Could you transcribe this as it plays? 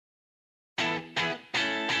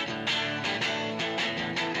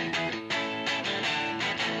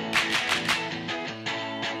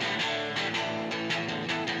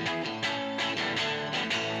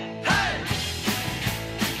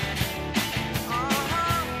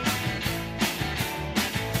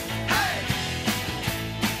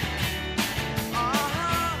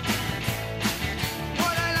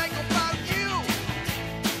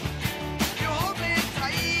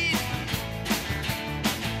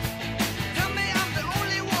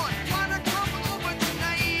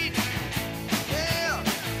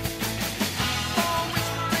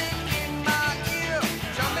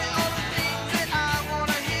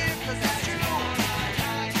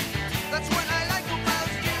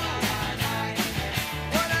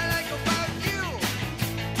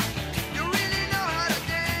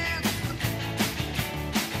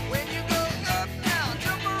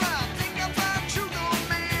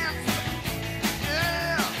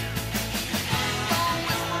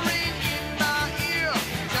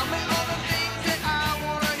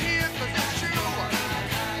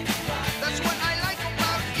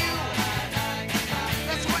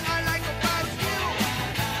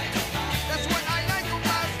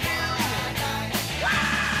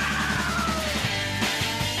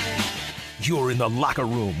You're in the locker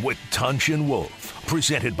room with Tunch and Wolf.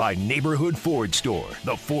 Presented by Neighborhood Ford Store.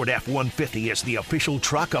 The Ford F-150 is the official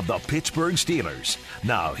truck of the Pittsburgh Steelers.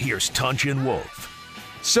 Now, here's Tunch and Wolf.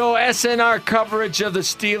 So SNR coverage of the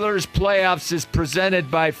Steelers playoffs is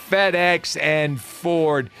presented by FedEx and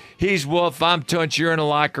Ford. He's Wolf. I'm Tunch. You're in the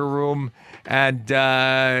locker room. And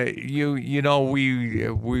you know we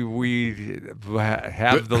have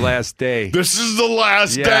the last day. This is the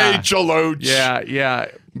last day, Chaluch. Yeah.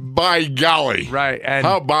 By golly. Right. And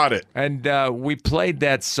how about it? And we played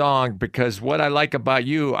that song because what I like about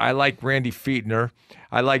you, I like Randy Fichtner,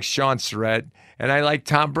 I like Sean Surratt, and I like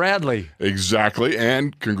Tom Bradley. Exactly.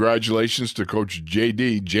 And congratulations to Coach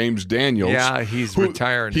JD, James Daniels. Yeah, he's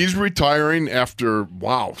retiring. He's retiring after,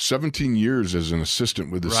 17 years as an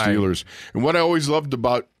assistant with the Steelers. And what I always loved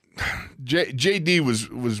about JD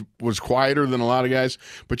was quieter than a lot of guys,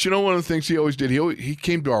 but you know one of the things he always did, he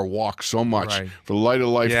came to our walk so much for the Light of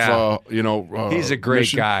Life. Yeah. He's a great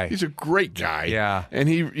mission. guy. He's a great guy. Yeah, and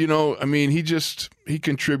he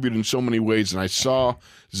contributed in so many ways. And I saw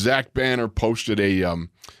Zach Banner posted a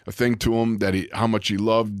thing to him that how much he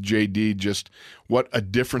loved JD, just what a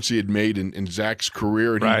difference he had made in Zach's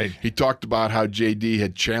career. And he talked about how JD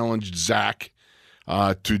had challenged Zach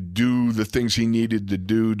to do the things he needed to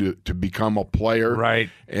do to become a player,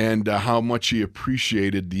 and how much he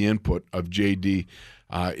appreciated the input of JD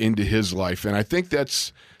into his life. And I think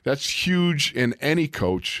that's huge in any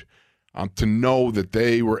coach to know that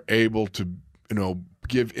they were able to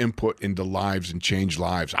give input into lives and change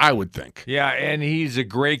lives, I would think. Yeah, and he's a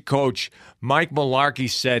great coach. Mike Mularkey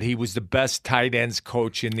said he was the best tight ends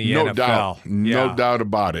coach in the NFL. No doubt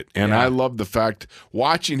about it. And I love the fact,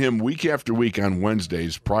 watching him week after week on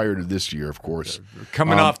Wednesdays prior to this year, of course.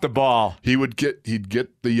 Coming off the ball. He'd get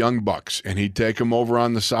the young bucks, and he'd take them over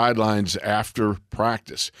on the sidelines after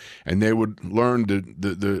practice, and they would learn to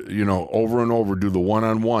over and over do the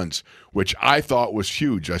one-on-ones, which I thought was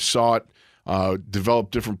huge. I saw it develop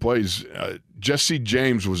different plays. Jesse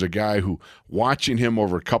James was a guy who, watching him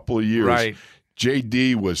over a couple of years,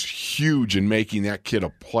 JD was huge in making that kid a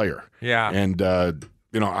player. Yeah. And, I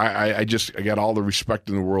got all the respect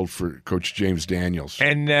in the world for Coach James Daniels.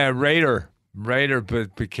 And Rader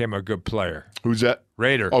became a good player. Who's that?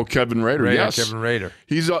 Rader. Oh, Kevin Rader, yes. Kevin Rader.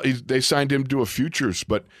 They signed him to a futures,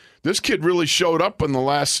 but this kid really showed up in the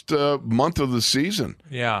last month of the season.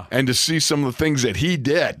 Yeah. And to see some of the things that he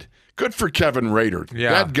did. Good for Kevin Rader.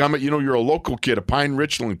 Yeah. Dadgummit, you're a local kid, a Pine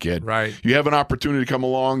Richland kid. Right. You have an opportunity to come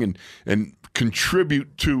along and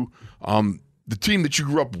contribute to the team that you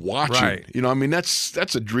grew up watching. Right.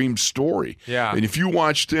 That's a dream story. Yeah. And if you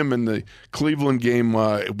watched him in the Cleveland game,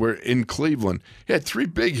 where in Cleveland, he had 3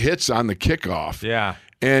 big hits on the kickoff. Yeah.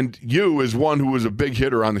 And you, as one who was a big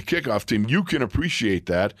hitter on the kickoff team, you can appreciate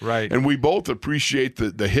that. Right. And we both appreciate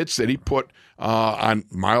the hits that he put on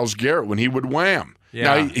Myles Garrett when he would wham.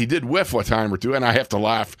 Yeah. Now, he did whiff a time or two, and I have to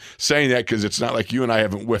laugh saying that because it's not like you and I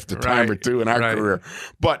haven't whiffed a time or two in our career.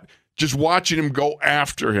 But just watching him go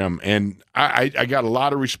after him, and I got a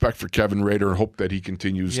lot of respect for Kevin Rader and hope that he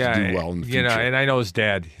continues to do well in the future. And I know his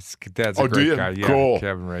dad. His dad's a great guy. Yeah, cool.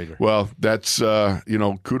 Kevin Rader. Well, that's,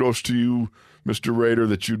 kudos to you, Mr. Rader,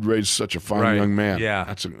 that you'd raised such a fine young man.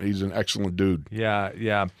 Yeah. He's an excellent dude.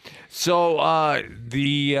 Yeah. So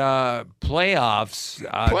the playoffs,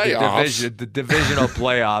 the divisional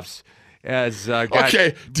playoffs,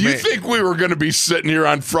 okay, do you think we were going to be sitting here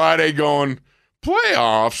on Friday going,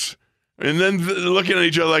 playoffs, and then looking at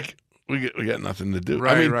each other like, we got nothing to do?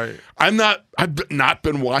 I've not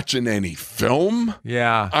been watching any film.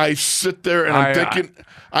 Yeah. I sit there and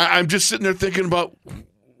I'm just sitting there thinking about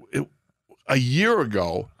a year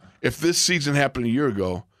ago, if this season happened a year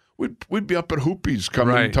ago, we'd be up at Hoopie's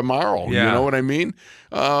coming tomorrow. Yeah. You know what I mean?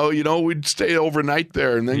 We'd stay overnight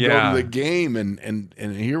there and then go to the game, and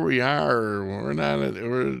here we are. We're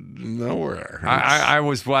nowhere. I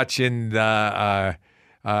was watching the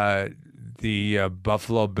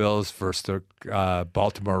Buffalo Bills versus the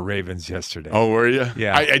Baltimore Ravens yesterday. Oh, were you?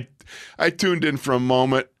 Yeah. I tuned in for a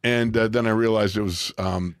moment, and then I realized it was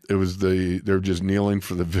they're just kneeling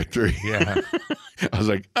for the victory. Yeah. I was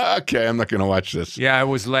like, okay, I'm not going to watch this. Yeah, it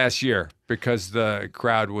was last year because the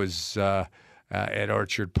crowd was at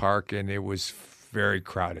Orchard Park, and it was very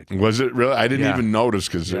crowded. Was it really? I didn't even notice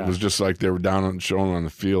because it was just like they were down and showing on the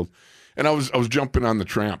field, and I was jumping on the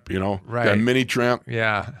tramp, that mini tramp.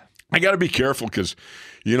 Yeah. I got to be careful because,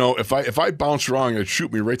 if I bounce wrong, it'd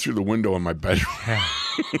shoot me right through the window in my bedroom.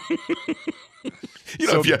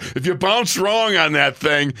 If you bounce wrong on that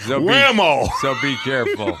thing, whammo! So be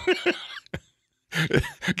careful.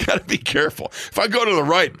 Got to be careful. If I go to the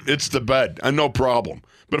right, it's the bed. No problem.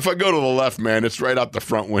 But if I go to the left, man, it's right out the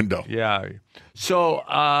front window. Yeah. So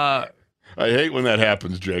I hate when that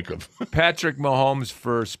happens, Jacob. Patrick Mahomes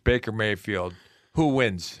versus Baker Mayfield. Who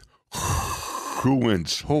wins? Who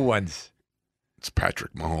wins? Who wins? It's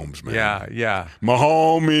Patrick Mahomes, man. Yeah.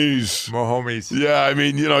 Mahomes. Yeah, I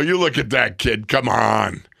mean, you look at that kid. Come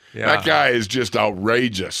on. Yeah. That guy is just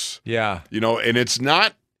outrageous. Yeah. And it's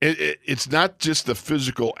not just the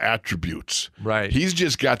physical attributes. Right. He's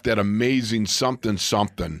just got that amazing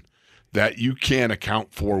something that you can't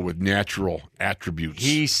account for with natural attributes.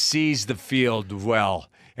 He sees the field well,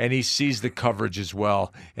 and he sees the coverage as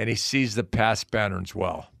well, and he sees the pass patterns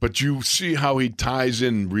well. But you see how he ties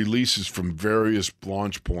in releases from various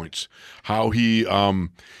launch points, how he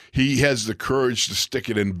has the courage to stick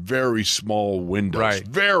it in very small windows. Right.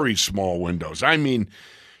 Very small windows. I mean,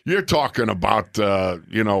 you're talking about,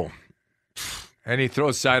 And he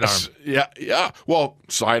throws sidearm. Yeah. Well,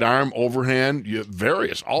 sidearm, overhand,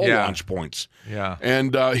 various, all launch points. Yeah.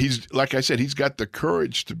 And he's, like I said, he's got the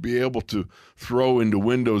courage to be able to throw into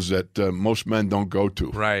windows that most men don't go to.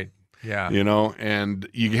 Right. Yeah. And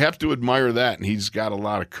you have to admire that. And he's got a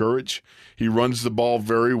lot of courage. He runs the ball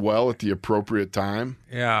very well at the appropriate time.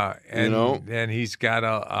 Yeah. And, and he's got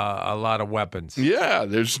a lot of weapons. Yeah,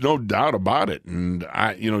 there's no doubt about it. And,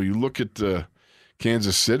 you look at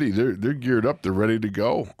Kansas City, they're geared up. They're ready to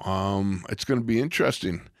go. It's going to be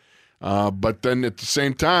interesting. But then at the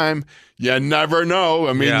same time, you never know.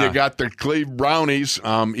 I mean, you got the Cleveland Brownies,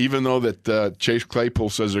 even though that Chase Claypool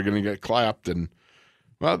says they're going to get clapped. And,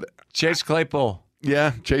 well, Chase Claypool.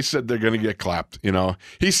 Yeah, Chase said they're going to get clapped.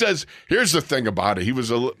 He says, here's the thing about it. He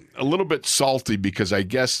was a little bit salty because I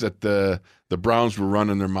guess that the Browns were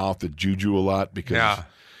running their mouth at Juju a lot.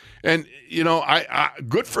 And, I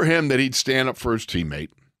good for him that he'd stand up for his teammate.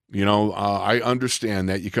 I understand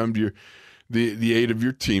that. You come to the aid of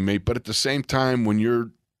your teammate, but at the same time, when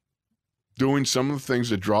you're doing some of the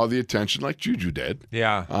things that draw the attention like Juju did,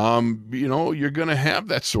 you're going to have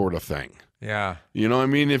that sort of thing. Yeah. I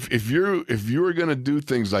mean, if you're going to do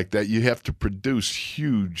things like that, you have to produce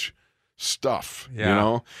huge stuff.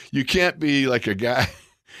 Yeah. You can't be like a guy,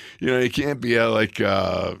 you can't be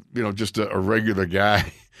just a regular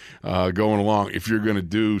guy going along if you're going to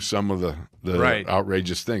do some of the right.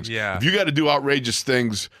 outrageous things. Yeah. If you got to do outrageous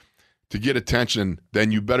things to get attention,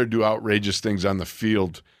 then you better do outrageous things on the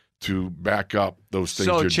field to back up those things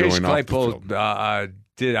you're Chase doing Claypool, off the field.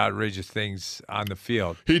 Did outrageous things on the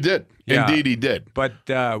field. He did. Yeah. Indeed, he did. But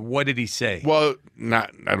what did he say? Well, I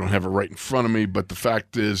don't have it right in front of me, but the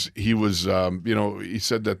fact is he was, he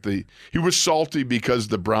said that he was salty because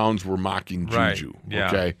the Browns were mocking Juju. Right. Yeah.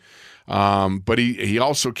 Okay. But he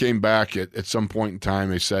also came back at some point in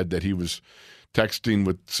time. They said that he was texting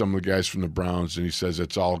with some of the guys from the Browns, and he says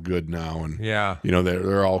it's all good now. And,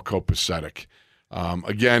 they're all copacetic.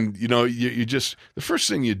 Again, you just – the first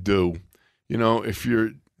thing you do – if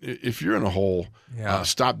you're in a hole,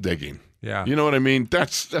 stop digging. Yeah. You know what I mean?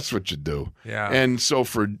 That's what you do. Yeah. And so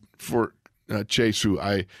for Chase, who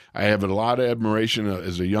I have a lot of admiration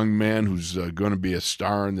as a young man who's going to be a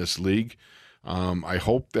star in this league. I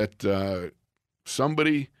hope that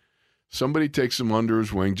somebody takes him under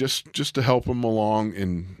his wing just to help him along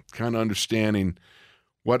in kind of understanding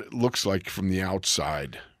what it looks like from the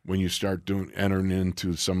outside when you start entering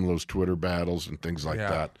into some of those Twitter battles and things like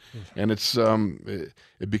that. And it's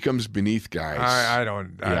it becomes beneath guys. I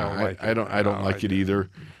don't like it either.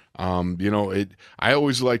 I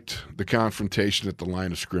always liked the confrontation at the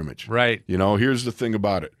line of scrimmage. Right. Here's the thing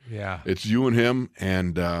about it. Yeah. It's you and him,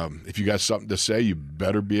 and if you got something to say, you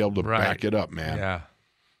better be able to back it up, man. Yeah.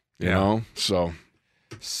 You know? So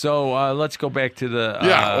let's go back to the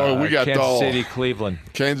we got Kansas City, Cleveland.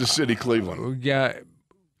 Kansas City, Cleveland. Yeah.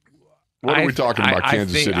 What are we talking about,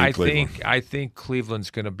 Kansas City and Cleveland? I think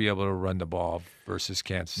Cleveland's going to be able to run the ball versus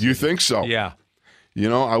Kansas City. You think so? Yeah.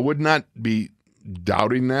 I would not be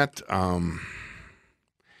doubting that. I've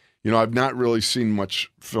not really seen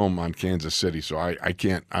much film on Kansas City, so I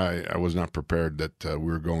can't. I was not prepared that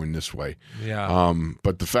we were going this way. Yeah.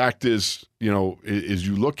 But the fact is, as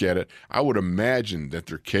you look at it, I would imagine that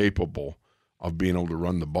they're capable of being able to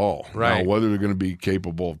run the ball. Right. Now, whether they're going to be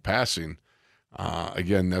capable of passing,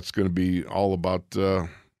 again, that's going to be all about our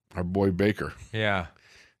boy Baker. Yeah.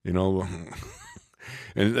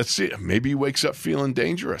 And let's see, maybe he wakes up feeling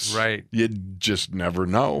dangerous. Right. You just never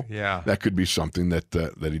know. Yeah. That could be something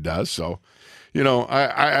that he does. So,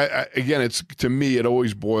 I again, to me, it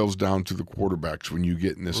always boils down to the quarterbacks when you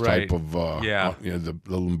get in this type of the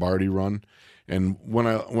Lombardi run. And when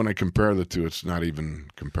I compare the two, it's not even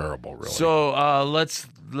comparable, really. So let's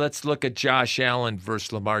look at Josh Allen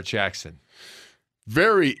versus Lamar Jackson.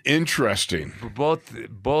 Very interesting. Both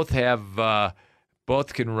can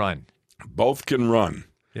run. Both can run.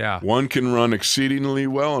 Yeah. One can run exceedingly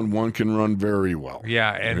well, and one can run very well.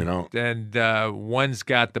 Yeah, and one's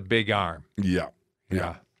got the big arm. Yeah.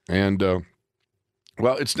 And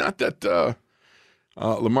well, it's not that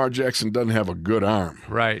Lamar Jackson doesn't have a good arm.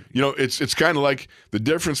 Right. It's kind of like the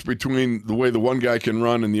difference between the way the one guy can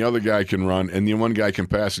run and the other guy can run, and the one guy can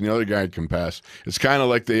pass and the other guy can pass. It's kind of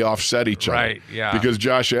like they offset each other. Right, yeah. Because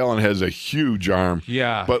Josh Allen has a huge arm.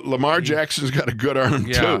 Yeah. But Lamar Jackson's got a good arm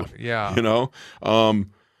too. Yeah.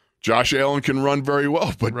 Josh Allen can run very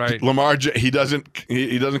well, but Lamar he doesn't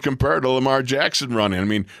compare to Lamar Jackson running. I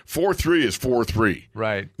mean, 4.3 is 4.3.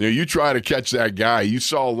 Right. You try to catch that guy. You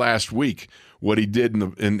saw last week what he did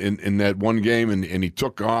in that one game, and he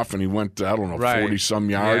took off and he went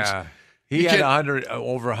 40-some yards. Yeah. He had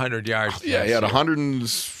over 100 yards. Yeah, he had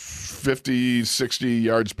 150, 60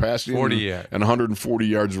 yards passing, 40 and 140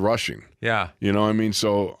 yards rushing. Yeah.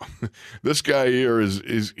 So this guy here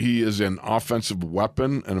is an offensive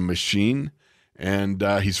weapon and a machine, and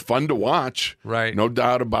he's fun to watch. Right. No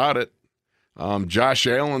doubt about it. Josh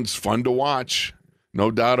Allen's fun to watch. No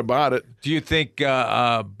doubt about it. Do you think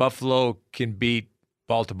Buffalo can beat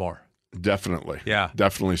Baltimore? Definitely. Yeah.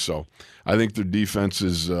 Definitely so. I think their defense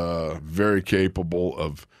is very capable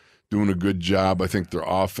of doing a good job. I think their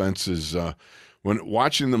offense is when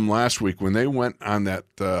watching them last week, when they went on that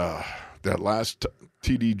last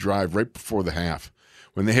TD drive right before the half,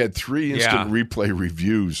 when they had 3 instant replay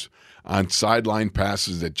reviews on sideline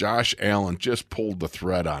passes that Josh Allen just pulled the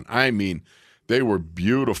thread on. I mean, they were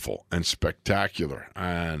beautiful and spectacular.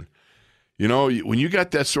 And, when you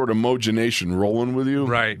got that sort of mogination rolling with you,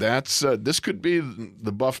 right? That's this could be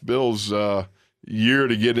the Buff Bills' year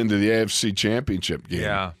to get into the AFC Championship game.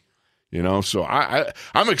 Yeah. So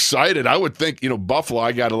I'm excited. I would think, Buffalo,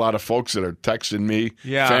 I got a lot of folks that are texting me,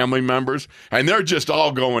 family members, and they're just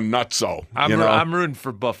all going nutso. I'm rooting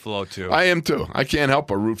for Buffalo, too. I am, too. I can't help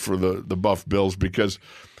but root for the Buff Bills because –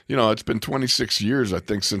 it's been 26 years, I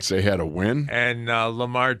think, since they had a win. And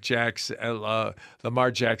Lamar Jackson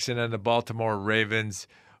and the Baltimore Ravens.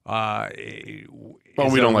 We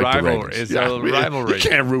don't like the Ravens. It's a rivalry. You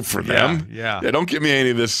can't root for them. Yeah. Don't give me any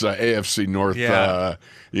of this AFC North,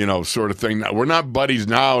 sort of thing. We're not buddies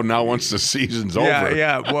now. Now, once the season's over.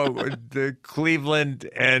 Yeah. Well, the Cleveland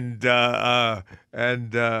and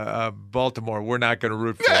Baltimore, we're not going to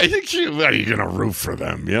root for. Are you going to root for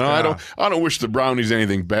them? I don't wish the Brownies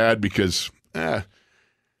anything bad because,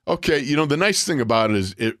 okay. The nice thing about it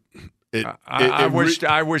is I wish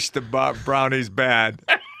the Brownies bad.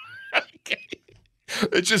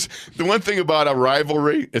 It's just the one thing about a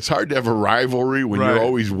rivalry, it's hard to have a rivalry when you're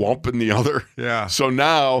always whumping the other. Yeah. So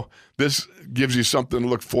now this gives you something to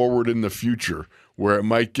look forward in the future where it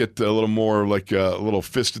might get a little more like a little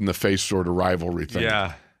fist in the face sort of rivalry thing.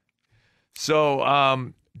 Yeah.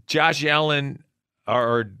 So Josh Allen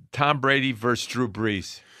or Tom Brady versus Drew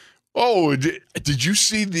Brees. Oh, did you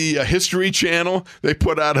see the History Channel? They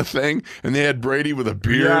put out a thing, and they had Brady with a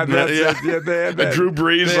beard. They had and Drew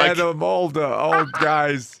Brees. They had them old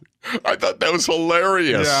guys. I thought that was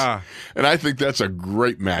hilarious. Yeah. And I think that's a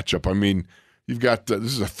great matchup. I mean, you've got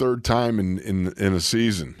this is a third time in a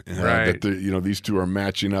season that these two are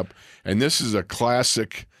matching up, and this is a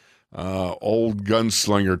classic old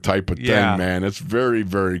gunslinger type of thing, man. It's very,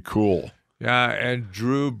 very cool. Yeah, and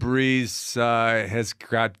Drew Brees has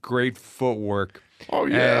got great footwork. Oh,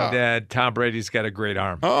 yeah. And Tom Brady's got a great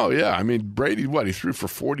arm. Oh, yeah. I mean, Brady, he threw for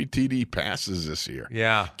 40 TD passes this year.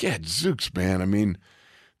 Yeah. Gadzooks, man. I mean,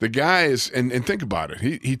 the guy is, and think about it.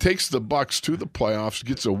 He takes the Bucs to the playoffs,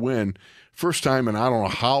 gets a win, first time in I don't know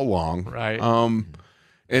how long. Right.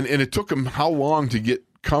 And it took him how long to get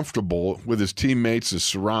comfortable with his teammates, his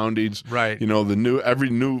surroundings, right?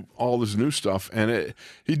 All this new stuff, and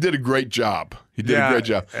he did a great job. He did a great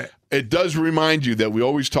job. It does remind you that we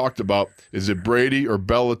always talked about: is it Brady or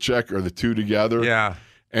Belichick or the two together? Yeah.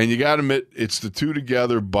 And you got to admit it's the two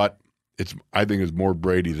together, but I think it's more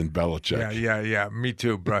Brady than Belichick. Yeah. Me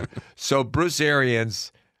too, bro. So Bruce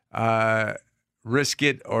Arians, risk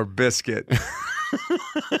it or biscuit.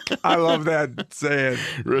 I love that saying.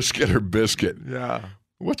 Risk it or biscuit. Yeah.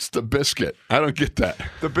 What's the biscuit? I don't get that.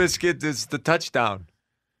 The biscuit is the touchdown.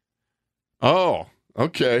 Oh,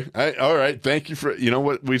 okay. All right. Thank you for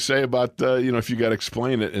what we say about if you got to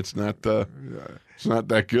explain it, it's not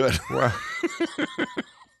that good. Well,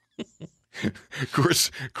 of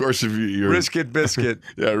course, if you're risk it, biscuit.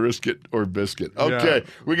 Yeah, risk it or biscuit. Okay,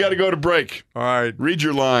 we got to go to break. All right. Read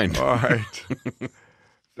your line. All right.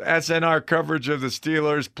 SNR coverage of the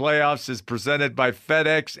Steelers playoffs is presented by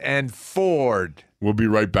FedEx and Ford. We'll be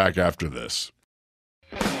right back after this.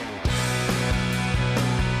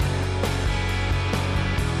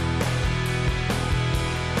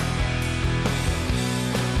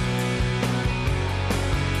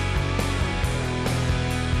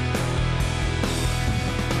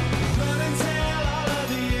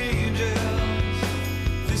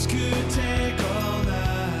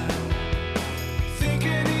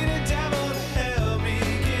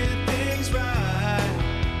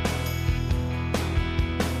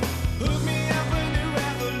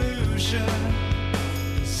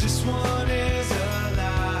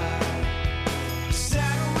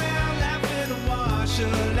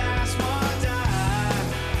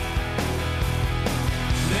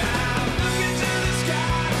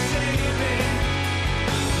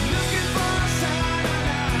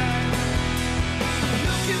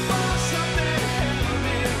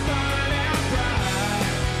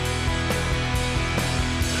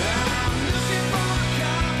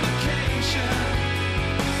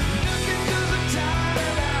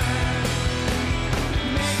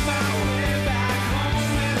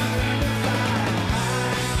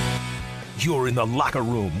 in the Locker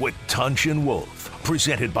Room with Tunch and Wolf.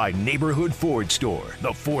 Presented by Neighborhood Ford Store.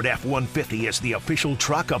 The Ford F-150 is the official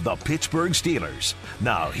truck of the Pittsburgh Steelers.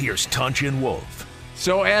 Now, here's Tunch and Wolf.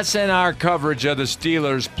 So SNR coverage of the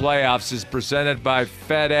Steelers playoffs is presented by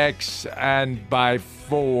FedEx and by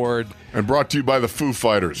Ford. And brought to you by the Foo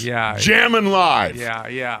Fighters. Yeah. Jamming live.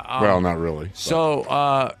 Yeah. Well, not really.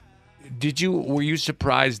 So, were you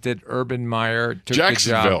surprised that Urban Meyer took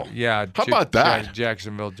Jacksonville. the job? Yeah. How about that?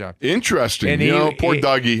 Jacksonville job. Interesting. And Poor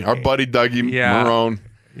Dougie, our buddy Dougie Marrone.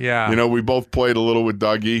 Yeah. We both played a little with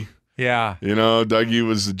Dougie. Yeah. Dougie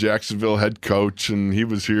was the Jacksonville head coach, and he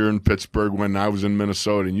was here in Pittsburgh when I was in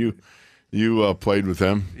Minnesota, and you played with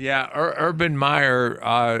him. Yeah. Urban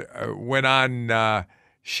Meyer went on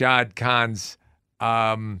Shad Khan's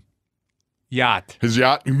yacht. His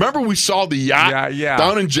yacht. Remember we saw the yacht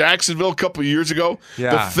down in Jacksonville a couple of years ago?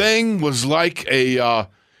 Yeah. The thing was like a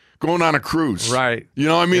going on a cruise. Right. The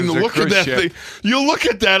look at that thing. You look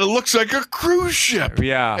at that, it looks like a cruise ship.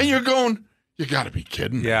 Yeah. And you're going, you got to be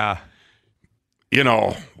kidding. Yeah.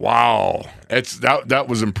 Wow. That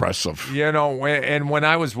was impressive. And when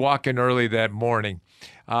I was walking early that morning,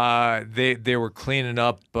 they were cleaning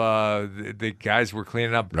up. The guys were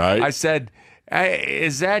cleaning up. Right. I said, "Hey,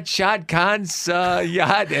 is that Shad Khan's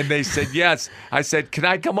yacht?" And they said, "Yes." I said, "Can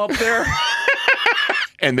I come up there?"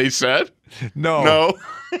 And they said, No.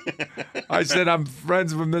 I said, "I'm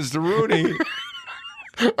friends with Mr. Rooney."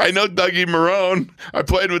 I know Dougie Marrone. I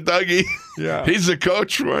played with Dougie. Yeah. He's the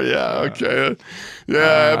coach. Well, yeah, okay.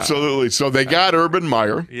 Yeah, absolutely. So they got Urban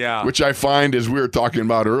Meyer, which I find, as we were talking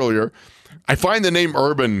about earlier, I find the name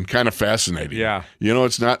Urban kind of fascinating. Yeah.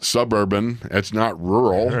 It's not suburban. It's not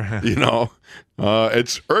rural.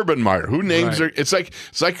 It's Urban Meyer. Who names her? It's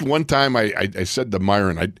like one time I said to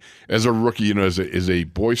Myron, as a rookie, as a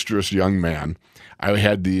boisterous young man, I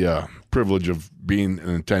had the privilege of being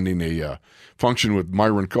and attending a function with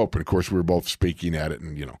Myron Cope, and of course we were both speaking at it,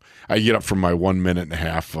 and I get up from my 1 minute and a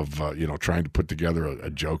half of trying to put together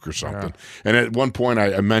a joke or something, and at one point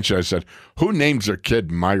I mentioned, I said, who names their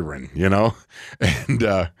kid Myron? And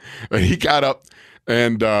he got up,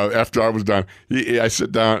 and after I was done, I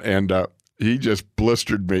sit down, and he just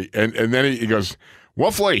blistered me, and then he goes,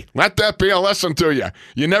 Wolfley, let that be a lesson to you.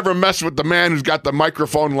 You never mess with the man who's got the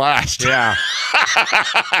microphone last. Yeah.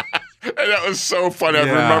 And that was so funny. I've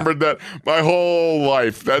remembered that my whole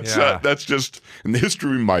life. That's just in the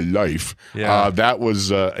history of my life. Yeah. That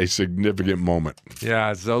was a significant moment.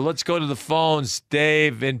 Yeah, so let's go to the phones.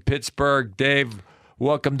 Dave in Pittsburgh. Dave,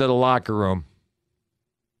 welcome to the Locker Room.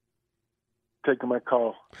 Taking my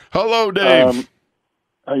call. Hello, Dave.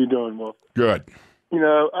 How you doing, Wolf? Good.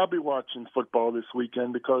 I'll be watching football this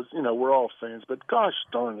weekend because, we're all fans, but gosh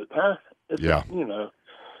darn it, huh?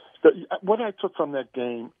 What I took from that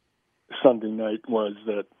game Sunday night was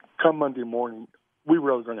that come Monday morning, we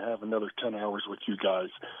were really going to have another 10 hours with you guys,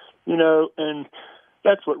 and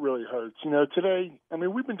that's what really hurts. Today,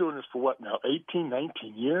 we've been doing this for what now, 18,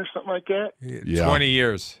 19 years, something like that? Yeah. 20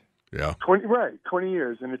 years. Yeah. 20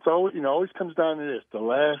 years. And it's always, always comes down to this. The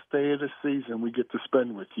last day of the season we get to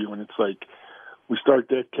spend with you, and it's like we start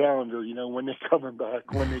that calendar, when they're coming back.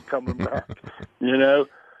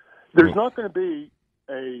 There's not going to be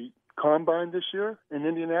a combine this year in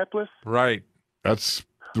Indianapolis. Right. That's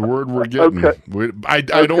the word we're getting. Okay. I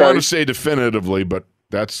don't want to say definitively, but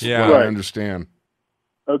that's what I understand.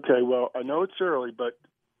 Okay, well, I know it's early, but,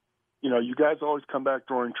 you guys always come back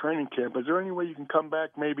during training camp. Is there any way you can come back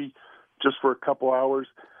maybe just for a couple hours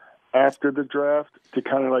after the draft to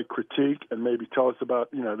kind of critique and maybe tell us about,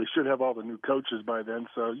 they should have all the new coaches by then.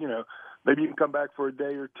 So, maybe you can come back for a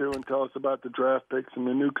day or two and tell us about the draft picks and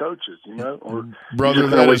the new coaches, Or brother,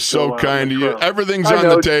 that is so kind of you. Everything's on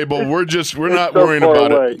the table. We're not so worrying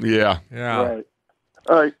about it. Yeah. Right.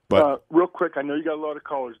 All right. But real quick, I know you got a lot of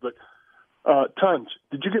callers, but Tunch,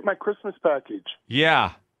 did you get my Christmas package?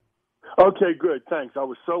 Yeah. Okay, good. Thanks. I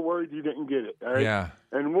was so worried you didn't get it. All right? Yeah.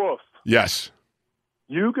 And Wolf. Yes.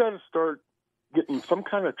 You got to start getting some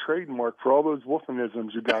kind of trademark for all those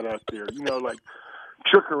wolfinisms you got out there. Like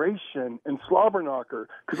trickeration and slobberknocker.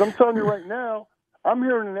 Because I'm telling you right now, I'm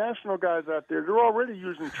hearing the national guys out there, they're already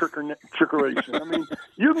using trickeration.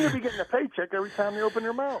 You're going to be getting a paycheck every time they open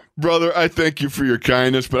their mouth. Brother, I thank you for your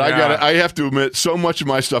kindness, but I have to admit, so much of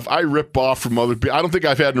my stuff I rip off from other people. I don't think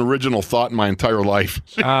I've had an original thought in my entire life.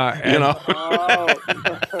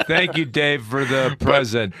 Thank you, Dave, for the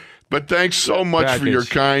present. But thanks so much for your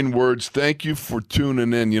kind words. Thank you for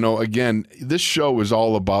tuning in. Again, this show is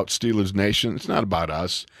all about Steelers Nation. It's not about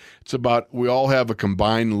us. It's about we all have a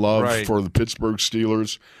combined love for the Pittsburgh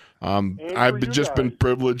Steelers. I've been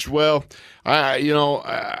privileged. Well,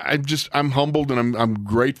 I'm humbled and I'm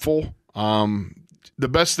grateful The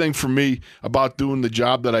best thing for me about doing the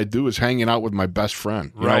job that I do is hanging out with my best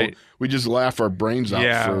friend. You know, we just laugh our brains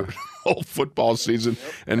out for the whole football season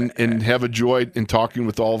and have a joy in talking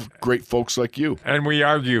with all great folks like you. And we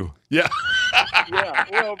argue. Yeah. Yeah,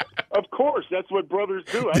 well, of course. That's what brothers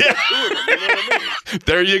do. I got two of them, you know what I mean?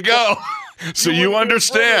 There you go. So you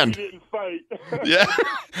understand. You didn't fight. Yeah,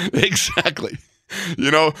 exactly.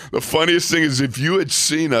 You know, the funniest thing is if you had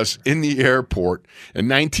seen us in the airport in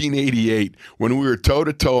 1988 when we were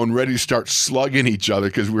toe-to-toe and ready to start slugging each other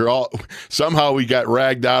because somehow we got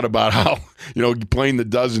ragged out about how, you know, playing the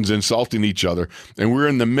dozens, insulting each other. And we're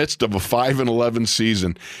in the midst of a 5-11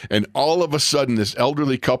 season. And all of a sudden, this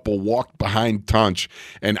elderly couple walked behind Tunch,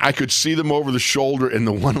 and I could see them over the shoulder, and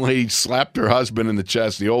the one lady slapped her husband in the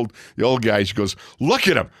chest, the old guy. She goes, "Look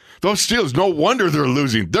at him. Those Steelers, no wonder they're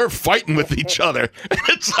losing. They're fighting with each other."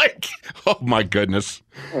 It's like, oh, my goodness.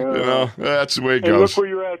 You know, that's the way it goes. Look where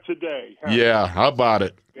you're at today. Huh? Yeah, how about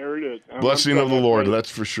it? There it is. Blessing of the Lord,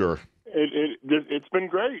 that's for sure. It's been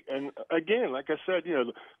great. And, again, like I said, you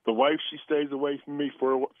know, the wife, she stays away from me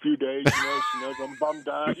for a few days. You know, she knows I'm bummed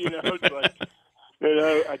out. You know, it's like, you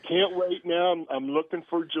know, I can't wait now. I'm looking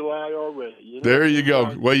for July already. You know? There you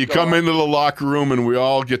go. Well, you come into the locker room, and we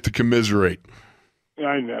all get to commiserate.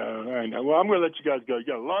 I know. Well, I'm going to let you guys go. You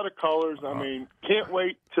got a lot of colors. I mean, can't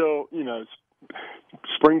wait till, you know,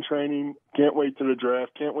 spring training. Can't wait till the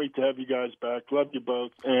draft. Can't wait to have you guys back. Love you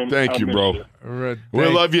both. And thank you, bro. We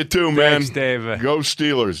love you too, man. Thanks, Dave. Go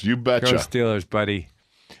Steelers. You betcha. Go Steelers, buddy.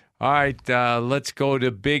 All right, let's go to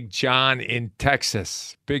Big John in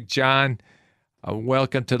Texas. Big John,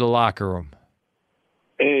 welcome to the locker room.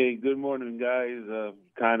 Hey, good morning, guys.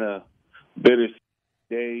 Kind of bittersweet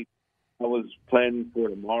day. I was planning for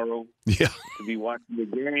tomorrow to be watching the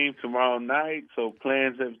game tomorrow night, so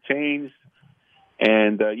plans have changed.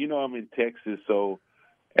 And, you know, I'm in Texas, so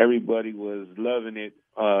everybody was loving it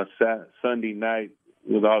Sunday night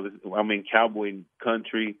with all this. I'm in cowboy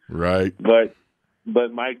country. Right. But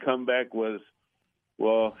my comeback was,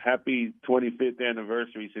 well, happy 25th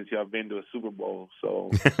anniversary since y'all been to a Super Bowl. So,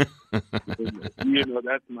 you know,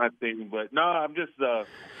 that's my thing. But, no, I'm just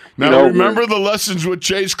now, remember the lessons with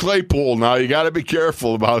Chase Claypool. Now, you got to be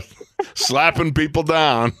careful about slapping people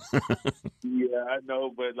down. Yeah, I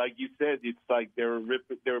know. But like you said, it's like they were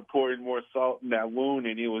pouring more salt in that wound,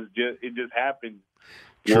 and it just happened.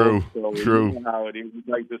 True, so true. You know how it is. It's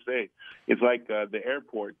like to say, it's like the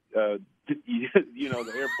airport. You know,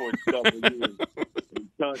 the airport stuff and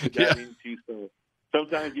got into. So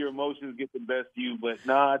sometimes your emotions get the best of you. But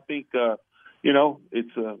I think you know,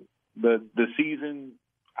 it's the season.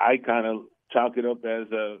 I kind of chalk it up as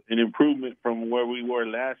an improvement from where we were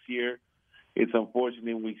last year. It's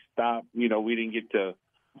unfortunate we stopped. You know, we didn't get to,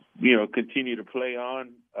 you know, continue to play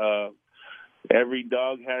on. Every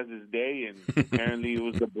dog has his day, and apparently it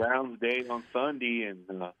was the Browns' day on Sunday.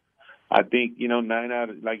 And I think, you know,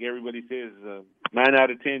 like everybody says, 9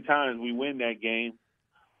 out of 10 times we win that game.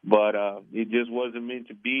 But it just wasn't meant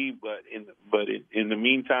to be. But in the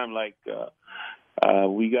meantime, like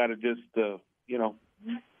we got to just, you know,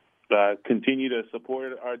 continue to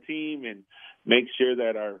support our team and make sure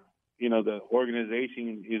that the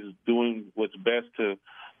organization is doing what's best to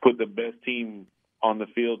put the best team on the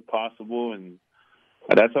field possible. And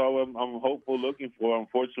that's all I'm hopeful, looking for.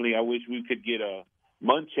 Unfortunately, I wish we could get a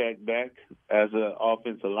Munchak back as an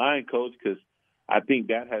offensive line coach, because I think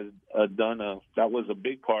that has that was a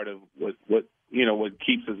big part of what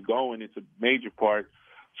keeps us going. It's a major part.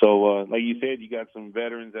 So, like you said, you got some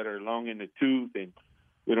veterans that are long in the tooth, and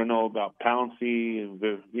we don't know about Pouncey and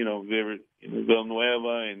Villanueva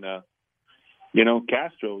and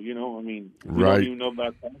Castro. You know, I mean, we don't even know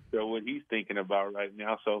about Castro, what he's thinking about right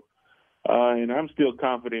now. So, and I'm still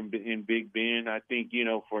confident in Big Ben. I think, you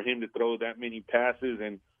know, for him to throw that many passes,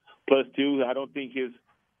 and plus two, I don't think his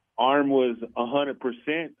arm was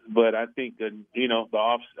 100%, but I think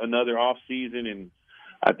another off season, and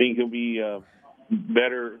I think he'll be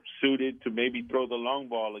better suited to maybe throw the long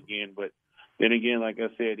ball again. But then again, like I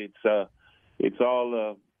said, it's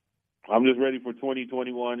all. I'm just ready for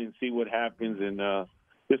 2021 and see what happens, and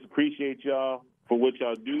just appreciate y'all for what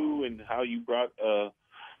y'all do and how you brought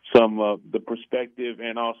some the perspective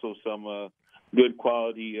and also some good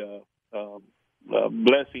quality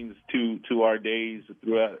blessings to our days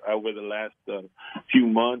throughout over the last few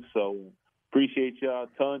months. So appreciate y'all.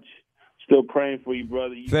 Tunch, still praying for you,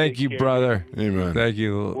 brother. Thank you, brother. Amen. Thank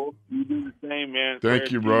you. Well, you do the same, man. Thank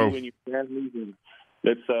you, bro. You and your families, and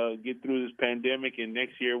let's get through this pandemic, and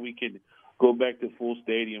next year we can go back to full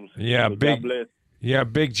stadiums. Yeah, so God bless. Yeah,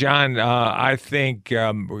 Big John, I think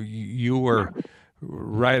you were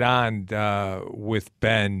right on with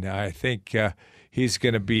Ben. I think he's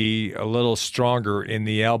going to be a little stronger in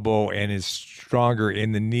the elbow and is stronger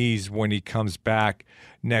in the knees when he comes back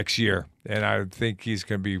next year. And I think he's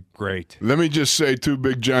going to be great. Let me just say, too,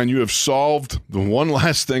 Big John, you have solved the one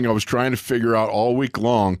last thing I was trying to figure out all week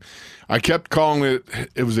long. I kept calling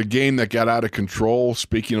it was a game that got out of control,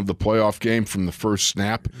 speaking of the playoff game from the first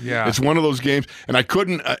snap. Yeah. It's one of those games, and I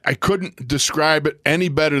couldn't describe it any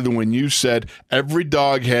better than when you said every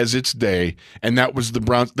dog has its day, and that was the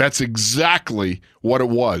Browns. That's exactly what it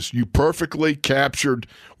was. You perfectly captured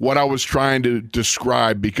what I was trying to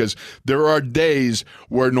describe, because there are days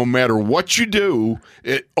where no matter what you do,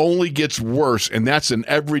 it only gets worse, and that's an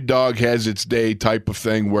every dog has its day type of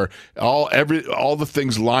thing where all the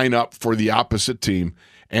things line up for the opposite team.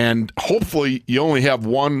 And hopefully you only have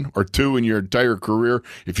one or two in your entire career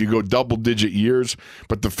if you go double-digit years.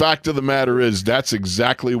 But the fact of the matter is that's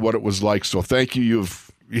exactly what it was like. So thank you.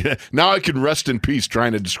 Now I can rest in peace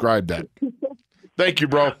trying to describe that. Thank you,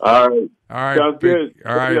 bro. All right. Sounds good.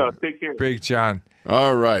 All right. Yeah, take care. Big John.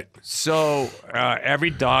 All right. So every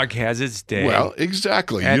dog has its day. Well,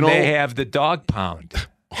 exactly. And they have the dog pound.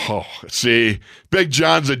 Oh, see, Big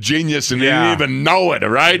John's a genius, and he didn't even know it, all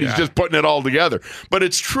right? Yeah. He's just putting it all together. But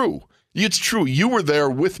it's true. It's true. You were there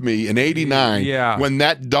with me in '89 when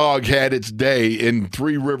that dog had its day in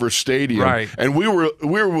Three Rivers Stadium. Right. And we were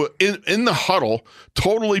in the huddle,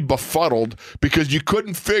 totally befuddled, because you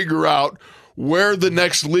couldn't figure out where the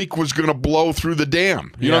next leak was going to blow through the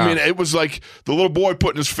dam. You know what I mean? It was like the little boy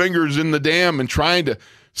putting his fingers in the dam and trying to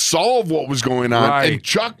solve what was going on. Right. And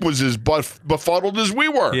Chuck was as befuddled as we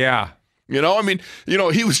were. Yeah. You know, I mean,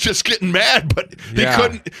 he was just getting mad, but he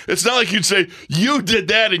couldn't. It's not like you'd say, you did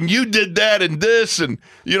that and you did that and this. And,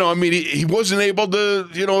 I mean, he wasn't able to,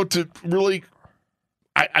 to really.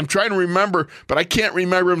 I'm trying to remember, but I can't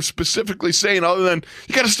remember him specifically saying other than,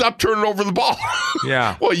 you got to stop turning over the ball.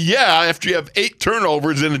 Yeah. Well, after you have 8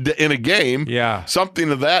 turnovers in a game, something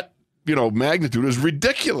of that, magnitude is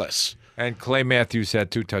ridiculous. And Clay Matthews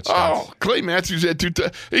had 2 touchdowns. Oh, Clay Matthews had 2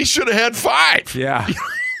 touchdowns. He should have had 5. Yeah.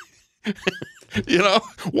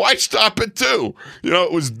 Why stop at 2?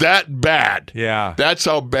 It was that bad. Yeah. That's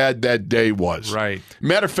how bad that day was. Right.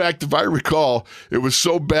 Matter of fact, if I recall, it was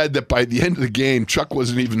so bad that by the end of the game, Chuck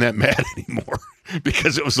wasn't even that mad anymore,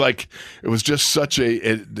 because it was just such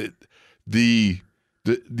the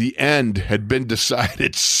end had been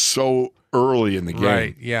decided so early in the game.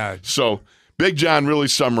 Right, yeah. So Big John really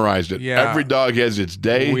summarized it. Yeah. Every dog has its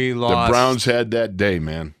day. We lost. The Browns had that day,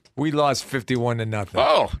 man. We lost 51-0.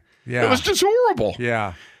 Oh, yeah. It was just horrible.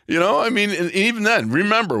 Yeah. I mean, and even then,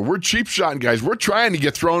 remember, we're cheap shotting guys. We're trying to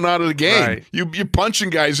get thrown out of the game. Right. You're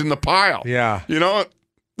punching guys in the pile. Yeah. The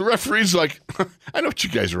referee's like, I know what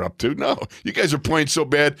you guys are up to. No, you guys are playing so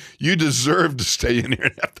bad, you deserve to stay in here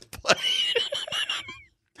and have to play.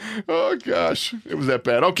 Oh, gosh. It was that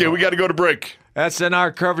bad. Okay, we got to go to break.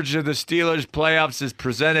 SNR coverage of the Steelers playoffs is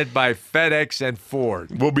presented by FedEx and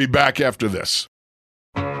Ford. We'll be back after this.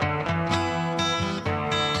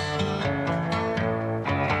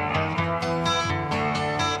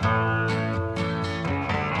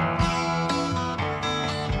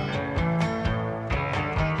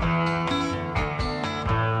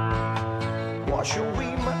 Wash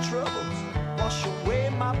away my troubles, wash away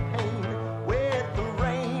my pain, with the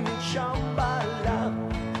rain and Shambhala.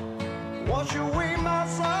 Wash away my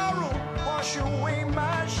sorrow, wash away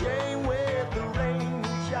my shame, with the rain and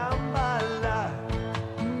Shambhala.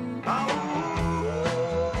 Oh,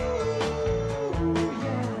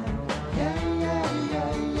 yeah, yeah,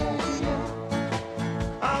 yeah, yeah, yeah.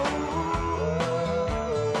 Oh,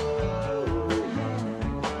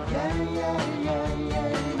 yeah, yeah, yeah, yeah,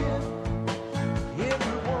 yeah.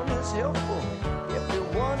 Everyone is helpful,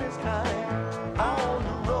 everyone is kind, on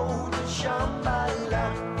the road to Shambhala.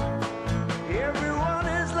 Everyone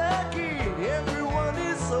is lucky, everyone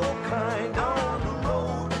is so kind, on the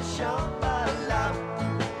road to Shambhala.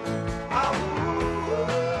 Oh,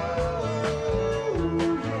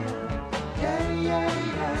 yeah, yeah,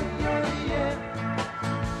 yeah, yeah, yeah.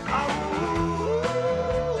 Oh,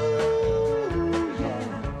 yeah,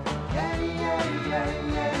 yeah, yeah, yeah,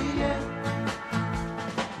 yeah, yeah.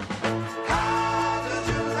 How does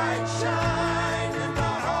your light shine in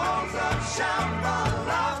the halls of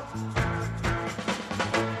Shambhala?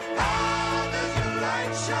 How does your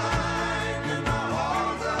light shine in the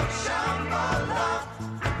halls of Shambhala?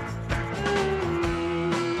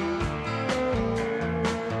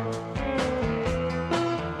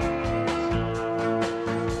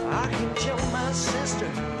 I can tell my sister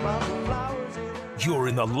about the flowers in her. You're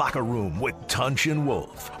in the locker room with Tunch and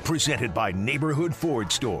Wolf, presented by Neighborhood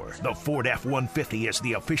Ford Store. The Ford F-150 is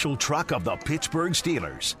the official truck of the Pittsburgh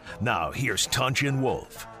Steelers. Now, here's Tunch and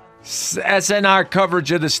Wolf. SNR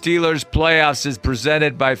coverage of the Steelers playoffs is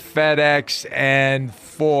presented by FedEx and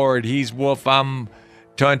Ford. He's Wolf, I'm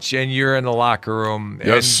Tunch, and you're in the locker room.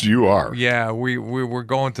 Yes, you are. Yeah, we're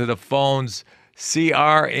going to the phones.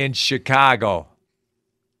 CR in Chicago.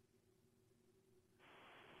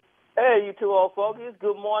 Hey, you two old fogies.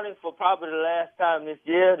 Good morning for probably the last time this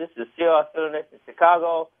year. This is CR Steeler Nation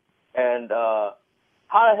Chicago. And how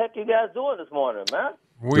the heck you guys doing this morning, man?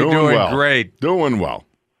 We're doing well. great. Doing well.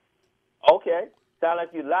 Okay. Sound like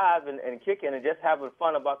you live and kicking and just having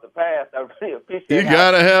fun about the past. I really appreciate it. You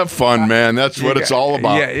got to have fun, man. That's what it's all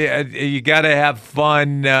about. Yeah, you got to have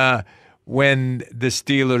fun when the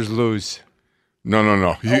Steelers lose.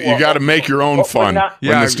 No. You got to make your own fun when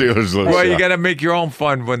the Steelers lose. Well, you got to make your own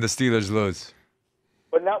fun when the Steelers lose.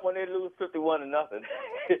 But not when they lose 51-0.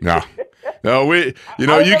 No,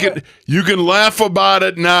 you can laugh about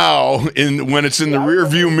it now when it's in the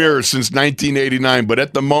rearview mirror since 1989. But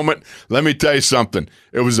at the moment, let me tell you something.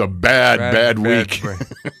 It was a bad week.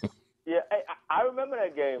 Yeah, I remember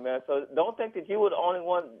that game, man. So don't think that you were the only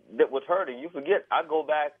one that was hurting. You forget, I go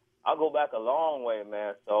back a long way,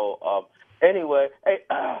 man. So anyway, hey,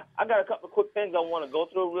 I got a couple of quick things I want to go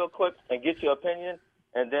through real quick and get your opinion,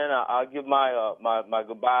 and then I'll give my my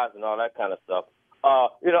goodbyes and all that kind of stuff. Our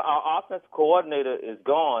offensive coordinator is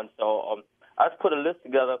gone, so I just put a list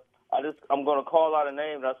together. I'm going to call out a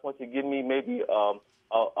name, and I just want you to give me maybe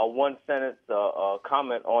a one-sentence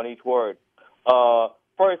comment on each word.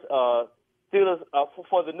 First, Steelers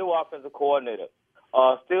for the new offensive coordinator.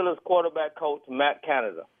 Steelers quarterback coach Matt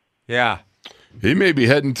Canada. Yeah. He may be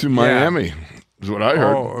heading to Miami, is what I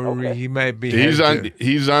heard. Okay. He may be. He's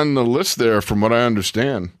on the list there, from what I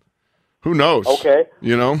understand. Who knows? Okay.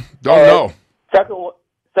 Don't know.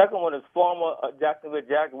 Second one is former Jacksonville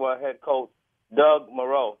Jaguar head coach Doug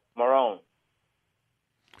Marrone.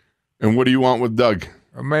 And what do you want with Doug?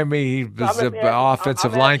 Or maybe he was the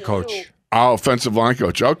offensive line coach. Offensive line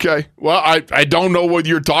coach. Okay. Well, I don't know whether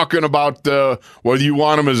you're talking about whether you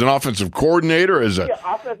want him as an offensive coordinator,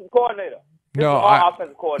 offensive coordinator.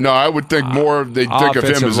 Offensive coordinator. No, I would think more they think of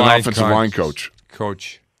him as an offensive line coach.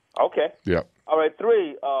 Okay. Yeah. All right.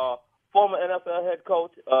 3, former NFL head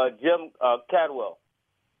coach Jim Caldwell.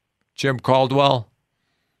 Jim Caldwell?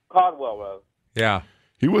 Rather. Yeah.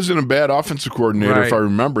 He wasn't a bad offensive coordinator, if I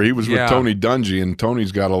remember. He was with Tony Dungy, and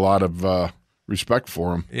Tony's got a lot of respect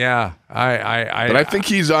for him. Yeah. But I think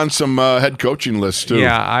he's on some head coaching lists, too.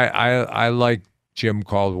 Yeah, I like Jim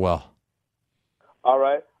Caldwell. All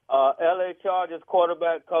right. L.A. Chargers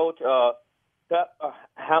quarterback coach Pep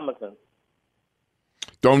Hamilton.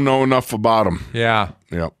 Don't know enough about him. Yeah.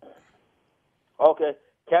 Yep. Okay.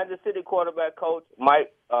 Kansas City quarterback coach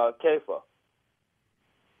Mike Kafer.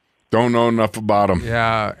 Don't know enough about him.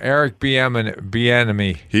 Yeah, Eric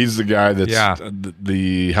Bieniemy. He's the guy that's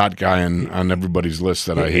the hot guy on everybody's list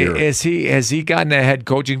that I hear. Has he gotten a head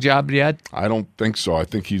coaching job yet? I don't think so. I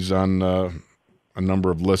think he's on a number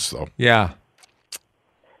of lists, though. Yeah.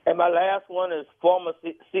 And my last one is former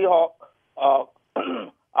Seahawk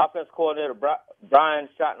offense coordinator Brian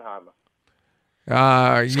Schottenheimer.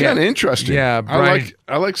 It's kind of interesting. Yeah, Brian,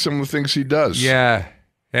 I like some of the things he does. Yeah,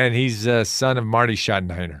 and he's son of Marty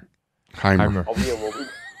Schottenheimer. Heimer. Oh yeah, well,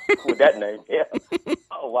 with that name, yeah.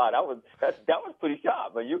 Oh wow, that was pretty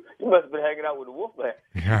sharp. But you must have been hanging out with the Wolfman.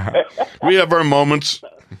 Yeah. We have our moments.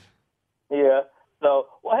 Yeah. So,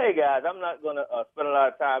 well, hey guys, I'm not gonna spend a lot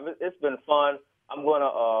of time. It's been fun. I'm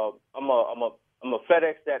gonna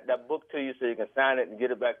FedEx that book to you so you can sign it and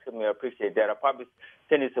get it back to me. I appreciate that. I'll probably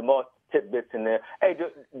send you some more tidbits in there. Hey,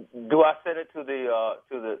 do I send it to the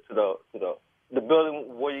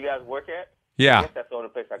building where you guys work at? Yeah. I guess that's the only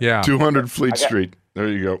place I can. Yeah. 200 Fleet Street. There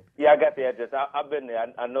you go. Yeah, I got the address. I've been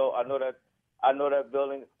there. I know that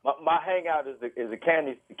building. My hangout is the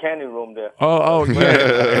candy room there. Oh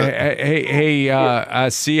yeah. hey,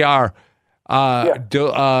 CR.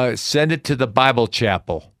 Send it to the Bible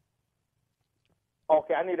Chapel.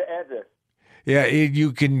 Okay, I need an address. Yeah,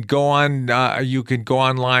 you can go on. You can go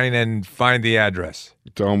online and find the address.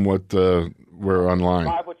 Tell them we're online.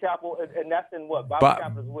 Bible Chapel, and that's in what? Bible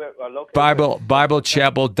Chapel is where located.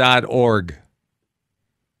 BibleChapel.org.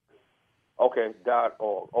 Okay,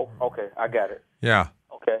 .org. Oh, okay, I got it. Yeah.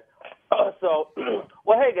 Okay. So,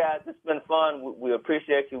 well, hey guys, it's been fun. We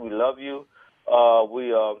appreciate you. We love you.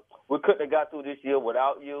 We couldn't have got through this year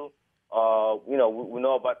without you. We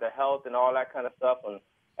know about the health and all that kind of stuff. And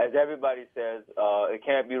as everybody says, it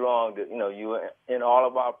can't be wrong that, you're in all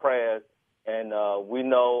of our prayers and we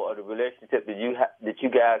know of the relationship that you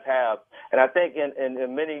guys have. And I think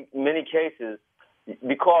in many cases,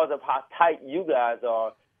 because of how tight you guys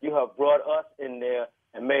are, you have brought us in there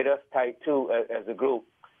and made us tight too as a group.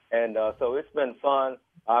 And so it's been fun.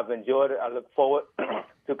 I've enjoyed it. I look forward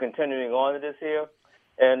to continuing on to this here.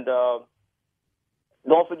 And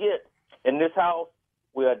don't forget, in this house,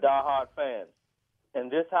 we are diehard fans. In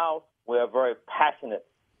this house, we are very passionate.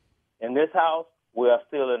 In this house, we are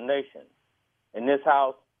still a nation. In this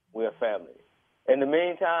house, we are family. In the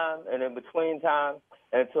meantime and in between time,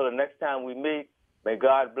 and until the next time we meet, may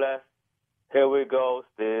God bless. Here we go,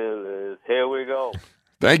 Steelers. Here we go.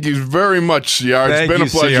 Thank you very much, CR. It's been a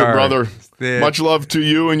pleasure, CR. brother. Much love to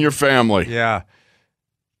you and your family. Yeah.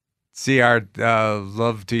 CR,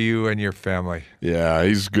 love to you and your family. Yeah,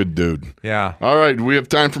 he's a good dude. Yeah. All right, we have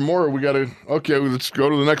time for more. Okay, let's go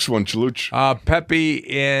to the next one, Chaluch. Pepe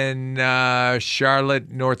in Charlotte,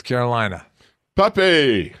 North Carolina.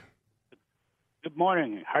 Pepe. Good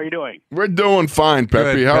morning. How are you doing? We're doing fine,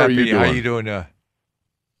 Pepe. Good, How Pepe. are you doing? How you doing?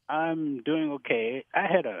 I'm doing okay. I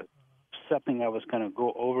had something I was going to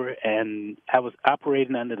go over, and I was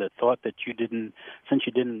operating under the thought that since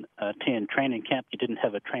you didn't attend training camp, you didn't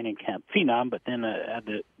have a training camp phenom. But then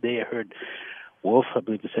the day I heard Wolf, I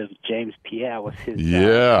believe it says James Pierre was his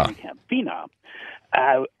training camp phenom.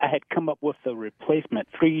 I had come up with a replacement,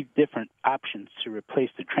 3 different options to replace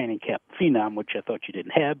the training camp phenom, which I thought you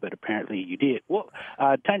didn't have, but apparently you did. Well,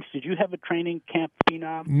 Tunch, did you have a training camp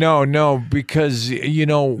phenom? No, because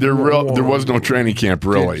there was no training camp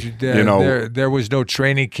really. There was no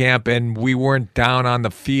training camp, and we weren't down on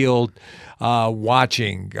the field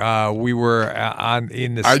watching. We were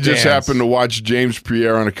in the stands. I just happened to watch James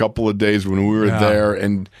Pierre on a couple of days when we were there,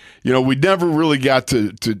 and we never really got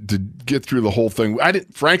to get through the whole thing. I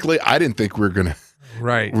didn't think we were gonna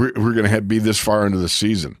we're gonna be this far into the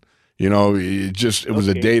season. It was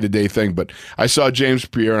a day-to-day thing. But I saw James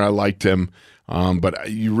Pierre and I liked him,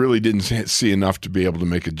 but you really didn't see enough to be able to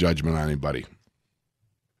make a judgment on anybody.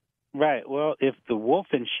 Right. Well, if the wolf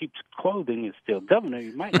in sheep's clothing is still governor,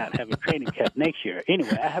 you might not have a training camp next year.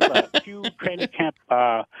 Anyway, I have a few training camp,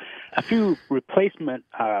 a few replacement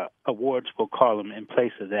awards, we'll call them, in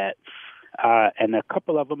place of that. And a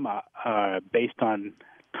couple of them are based on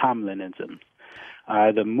Tomlinism.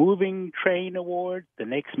 The Moving Train Award, the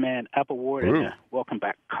Next Man Up Award, and the Welcome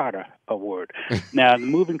Back Carter Award. Now, the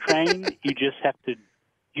Moving Train, you just have to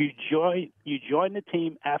join the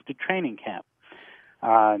team after training camp.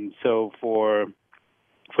 So for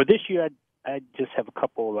this year, I just have a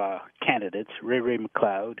couple candidates: Ray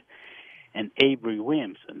McLeod and Avery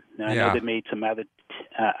Williamson. Now I know they made some other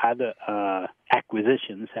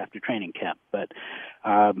acquisitions after training camp, but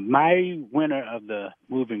my winner of the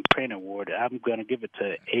Moving Train Award, I'm going to give it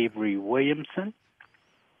to Avery Williamson.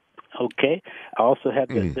 Okay. I also have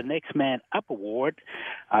the Next Man Up Award,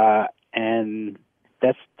 and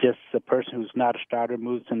that's just a person who's not a starter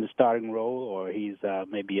moves in the starting role, or he's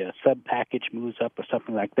maybe a sub-package moves up or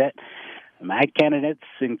something like that. My candidates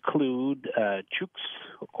include Chooks,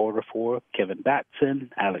 Okorafor, Kevin Dotson,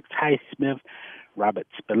 Alex Highsmith, Robert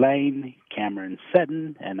Spillane, Cameron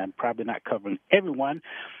Sutton, and I'm probably not covering everyone.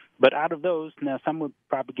 But out of those, now some would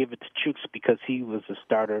probably give it to Chooks because he was a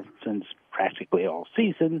starter since practically all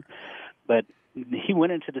season, but he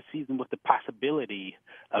went into the season with the possibility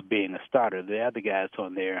of being a starter. The other guys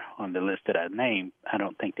on the list that I named, I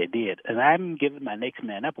don't think they did. And I'm giving my Next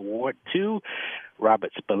Man Up Award to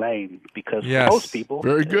Robert Spillane because for most people,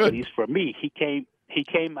 very good. At least for me, he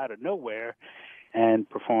came out of nowhere and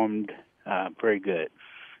performed very good.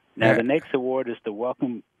 Now the next award is the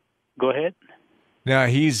Welcome. Go ahead. Now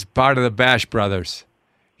he's part of the Bash Brothers.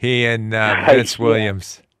 He and Vince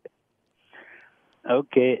Williams.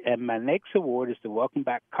 Okay, and my next award is the Welcome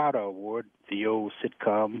Back Carter Award, the old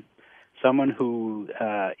sitcom. Someone who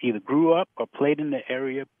either grew up or played in the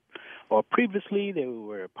area, or previously they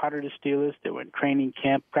were part of the Steelers, they were in training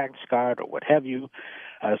camp, practice squad, or what have you.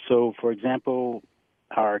 So, for example,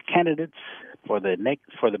 our candidates for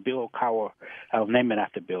the Bill Cowher, I'll name it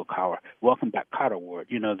after Bill Cowher, Welcome Back Carter Award.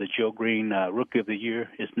 The Joe Green Rookie of the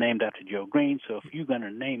Year is named after Joe Green. So if you're going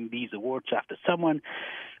to name these awards after someone,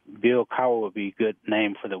 Bill Cowher would be a good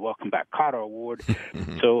name for the Welcome Back Carter Award.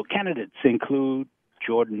 So candidates include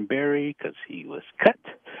Jordan Berry, because he was cut,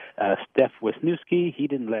 Steph Wisniewski, he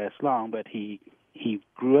didn't last long, but he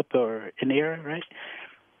grew up in the area, right?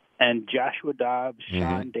 And Joshua Dobbs,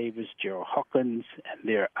 Sean Davis, Gerald Hawkins, and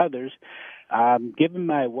there are others. I'm giving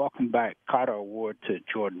my Welcome Back Carter Award to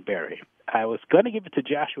Jordan Berry. I was going to give it to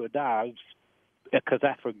Joshua Dobbs because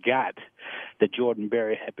I forgot that Jordan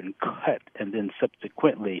Berry had been cut, and then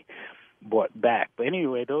subsequently brought back. But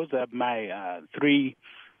anyway, those are my 3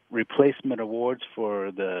 replacement awards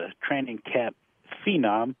for the training camp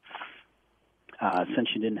phenom. Since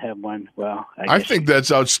you didn't have one, well, I think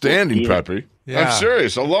that's outstanding, Pepe. Yeah. I'm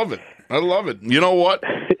serious. I love it. You know what?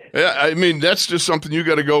 Yeah, I mean, that's just something you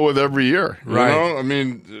got to go with every year. You know? I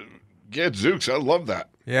mean, Zooks, I love that.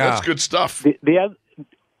 Yeah. That's good stuff.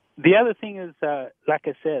 The other thing is, like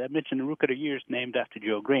I said, I mentioned the Rook of the Year is named after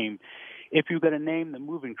Joe Green. If you're going to name the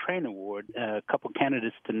Moving Train Award, a couple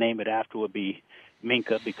candidates to name it after would be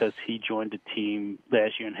Minka, because he joined the team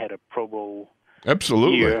last year and had a Pro Bowl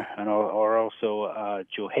year, or also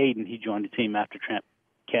Joe Hayden. He joined the team after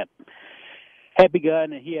camp had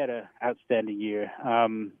begun, and he had an outstanding year.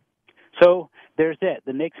 So there's that.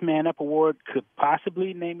 The Next Man Up Award could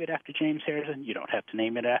possibly name it after James Harrison. You don't have to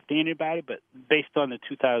name it after anybody, but based on the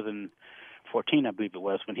 2014, I believe it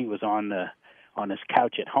was, when he was on his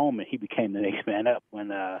couch at home and he became the next man up.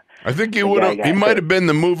 When I think he would have. He might have been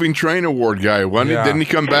the Moving Train Award guy. Didn't he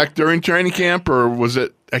come back during training camp, or was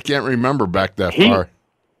it? I can't remember back that far.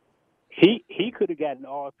 He could have gotten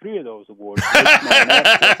all 3 of those awards.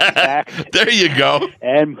 Back, there you go.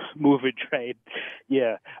 And Moving Train.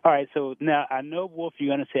 Yeah. All right. So now I know, Wolf,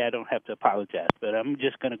 you're going to say I don't have to apologize, but I'm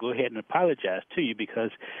just going to go ahead and apologize to you,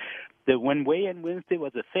 because when Weigh-In Wednesday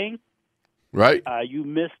was a thing, right? You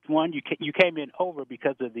missed one. You came in over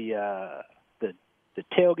because of the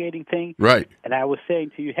tailgating thing, right? And I was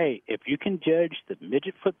saying to you, hey, if you can judge the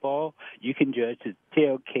midget football, you can judge the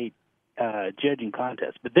tailgate judging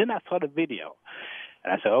contest. But then I saw the video,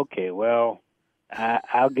 and I said, okay, well,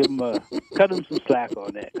 I'll give him cut him some slack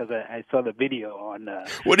on that, because I saw the video on.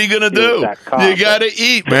 What are you gonna do? You got to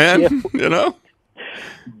eat, man. Yeah. You know.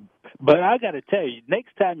 But I got to tell you,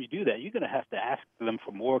 next time you do that, you're going to have to ask them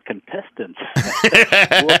for more contestants.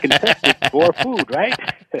 More food, right?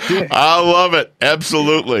 I love it.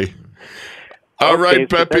 Absolutely. All right,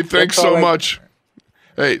 Pepe, thanks so much.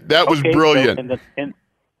 Hey, that was brilliant. And the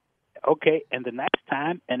next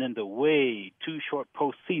time, and in the way too short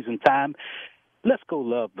postseason time, let's go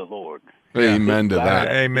love the Lord. Amen to that.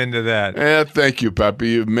 Amen to that. Yeah, thank you, Pepe.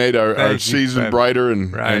 You've made our season brighter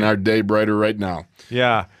and our day brighter right now.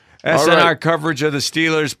 Yeah. SNR coverage of the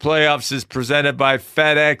Steelers playoffs is presented by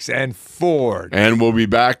FedEx and Ford. And we'll be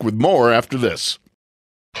back with more after this.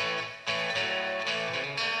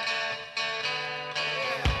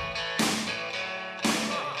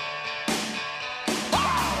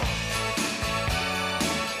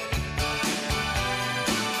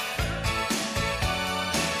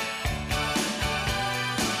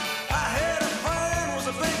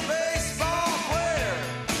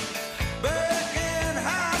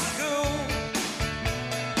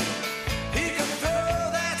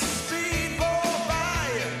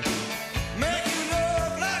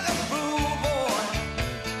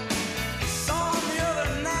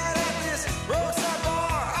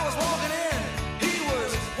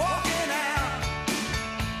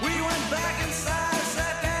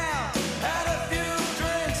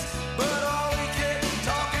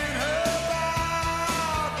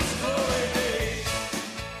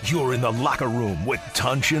 You're in the locker room with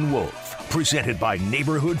Tunch and Wolf. Presented by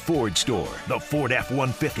Neighborhood Ford Store. The Ford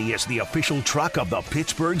F-150 is the official truck of the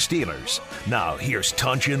Pittsburgh Steelers. Now, here's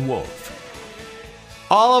Tunch and Wolf.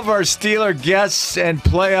 All of our Steeler guests and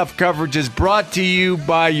playoff coverage is brought to you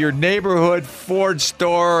by your Neighborhood Ford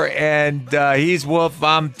Store. And he's Wolf,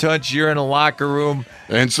 I'm Tunch, you're in the locker room.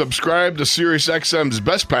 And subscribe to SiriusXM's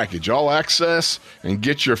Best Package, all access, and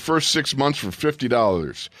get your first 6 months for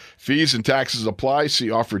 $50. Fees and taxes apply.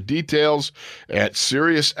 See offer details at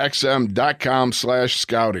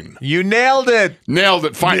SiriusXM.com/scouting. You nailed it. Nailed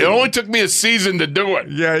it. Fine. It only took me a season to do it.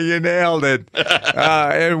 Yeah, you nailed it.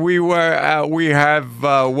 And we have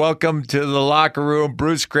welcome to the locker room,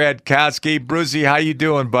 Bruce Gradkowski. Brucey, how you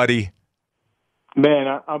doing, buddy?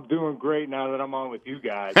 Man, I'm doing great now that I'm on with you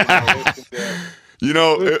guys.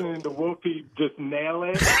 Listening to Wolfie just nail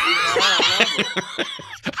it.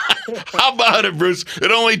 How about it, Bruce?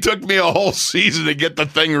 It only took me a whole season to get the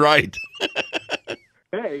thing right.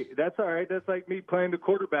 Hey, that's all right. That's like me playing the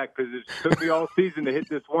quarterback position. It took me all season to hit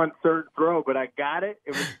this one third throw, but I got it.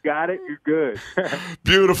 And when you got it, you're good.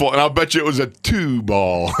 Beautiful. And I'll bet you it was a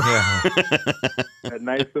 2-ball. Yeah. A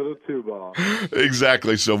nice little 2-ball.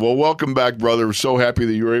 Exactly. So, well, welcome back, brother. We're so happy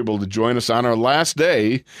that you were able to join us on our last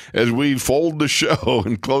day as we fold the show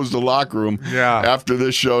and close the locker room after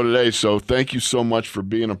this show today. So thank you so much for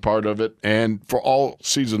being a part of it and for all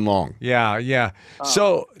season long. Yeah.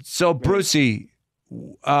 So Brucey,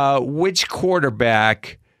 which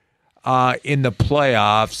quarterback in the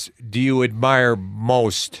playoffs do you admire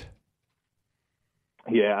most?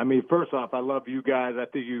 Yeah, I mean, first off, I love you guys. I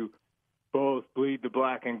think you both bleed the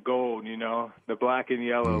black and gold, the black and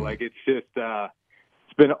yellow. Like, it's just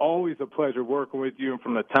it's been always a pleasure working with you. And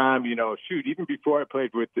from the time, even before I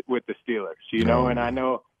played with the Steelers, and I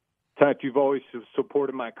know, Touch, you've always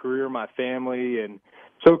supported my career, my family, and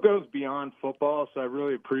so it goes beyond football. So I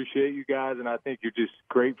really appreciate you guys, and I think you're just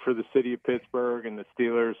great for the city of Pittsburgh and the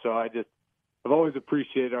Steelers. So I've always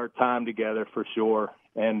appreciated our time together for sure.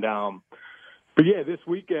 And but yeah, this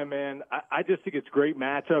weekend, man, I just think it's great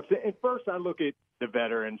matchups. And first, I look at the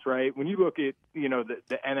veterans, right? When you look at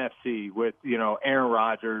the NFC with Aaron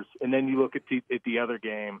Rodgers, and then you look at the other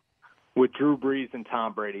game with Drew Brees and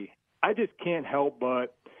Tom Brady, I just can't help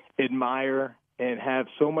but admire and have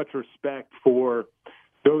so much respect for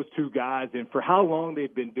those two guys and for how long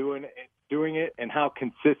they've been doing it and how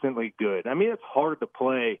consistently good. I mean, it's hard to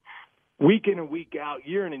play week in and week out,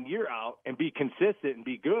 year in and year out, and be consistent and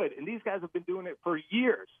be good. And these guys have been doing it for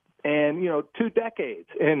years and, 2 decades.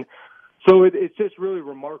 And so it's just really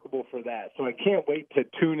remarkable for that. So I can't wait to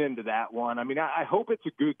tune into that one. I mean, I hope it's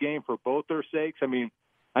a good game for both their sakes. I mean,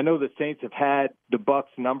 I know the Saints have had the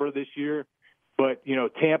Bucs number this year, but,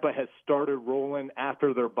 Tampa has started rolling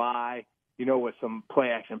after their bye, with some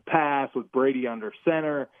play-action pass, with Brady under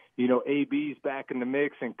center. AB's back in the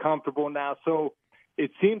mix and comfortable now. So it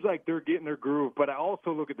seems like they're getting their groove. But I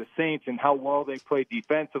also look at the Saints and how well they play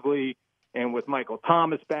defensively. And with Michael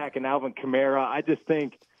Thomas back and Alvin Kamara, I just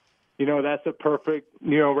think, that's a perfect,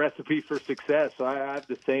 recipe for success. So I have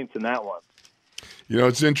the Saints in that one.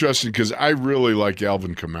 It's interesting because I really like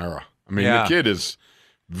Alvin Kamara. I mean, the kid is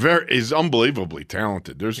unbelievably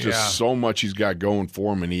talented. There's just so much he's got going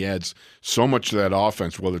for him, and he adds so much to that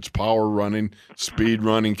offense, whether it's power running, speed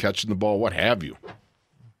running, catching the ball, what have you.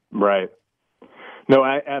 Right. No,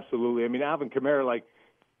 absolutely. I mean, Alvin Kamara, like,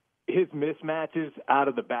 his mismatches out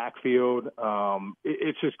of the backfield,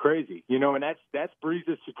 it's just crazy, and that's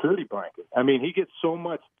Brees' security blanket. I mean, he gets so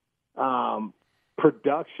much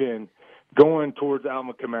production going towards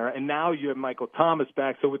Alvin Kamara, and now you have Michael Thomas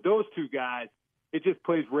back. So with those two guys, it just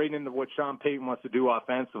plays right into what Sean Payton wants to do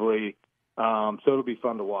offensively. So it'll be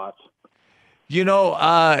fun to watch.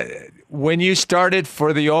 When you started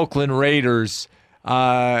for the Oakland Raiders,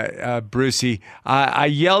 Brucey, I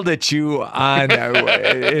yelled at you on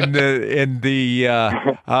in the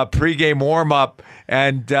pregame warm up,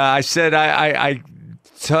 and I said I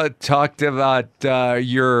talked about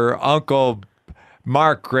your uncle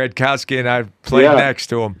Mark Gradkowski, and I played next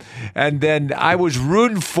to him, and then I was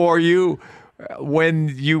rooting for you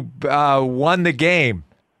when you won the game.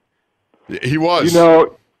 He was.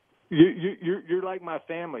 You're like my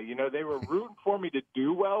family. They were rooting for me to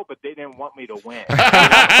do well, but they didn't want me to win.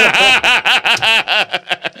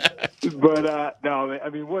 But no, I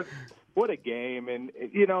mean, what a game, and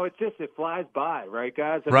it flies by, right,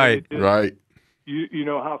 guys? Right. You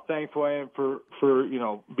know how thankful I am for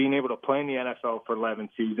being able to play in the NFL for 11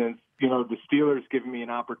 seasons. The Steelers giving me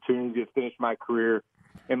an opportunity to finish my career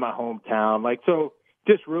in my hometown. Like, so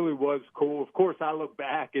just really was cool. Of course, I look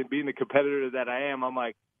back and being the competitor that I am, I'm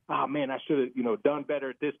like, oh man, I should have, done better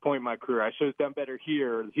at this point in my career. I should have done better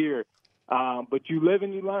here or here. But you live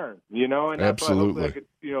and you learn, and that's absolutely. why I hope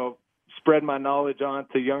I could, spread my knowledge on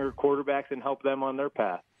to younger quarterbacks and help them on their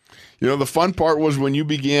path. The fun part was when you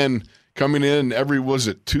began coming in was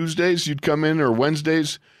it Tuesdays you'd come in or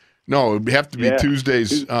Wednesdays? No, it'd have to be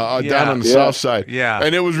Tuesdays down on the south side. Yeah.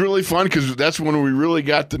 And it was really fun because that's when we really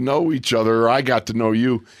got to know each other, or I got to know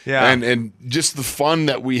you. Yeah. And just the fun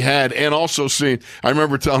that we had. And also seeing, I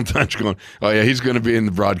remember telling Tunch going, oh, yeah, he's going to be in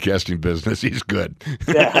the broadcasting business. He's good.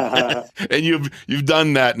 Yeah. And you've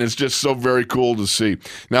done that, and it's just so very cool to see.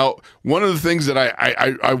 Now, one of the things that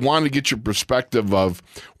I wanted to get your perspective of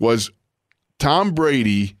was Tom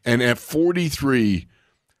Brady, and at 43,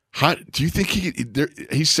 how do you think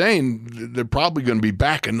he's saying they're probably going to be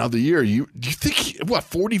back another year? Do you think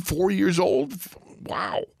 44 years old?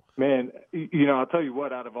 Wow. Man, I'll tell you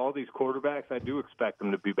what, out of all these quarterbacks, I do expect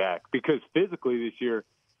him to be back because physically this year,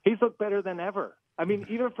 he's looked better than ever. I mean,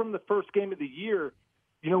 even from the first game of the year,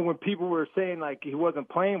 when people were saying like he wasn't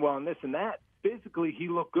playing well and this and that, physically he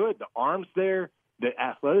looked good. The arms there, the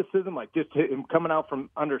athleticism, like just him coming out from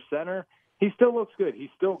under center, he still looks good. He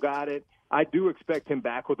still got it. I do expect him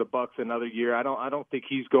back with the Bucs another year. I don't think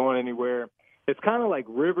he's going anywhere. It's kind of like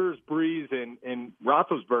Rivers, Brees, and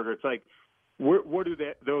Roethlisberger. It's like, what do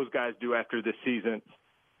those guys do after this season?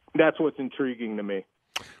 That's what's intriguing to me.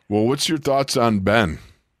 Well, what's your thoughts on Ben?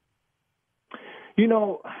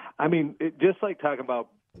 I mean, just like talking about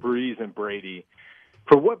Brees and Brady,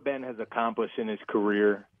 for what Ben has accomplished in his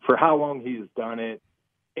career, for how long he's done it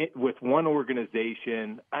with one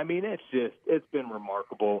organization, I mean, it's been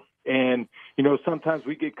remarkable. And, sometimes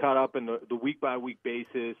we get caught up in the week-by-week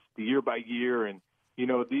basis, the year-by-year, and,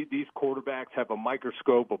 these quarterbacks have a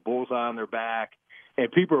microscope, a bullseye on their back,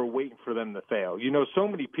 and people are waiting for them to fail. So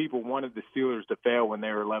many people wanted the Steelers to fail when they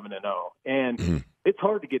were 11-0, and it's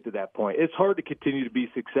hard to get to that point. It's hard to continue to be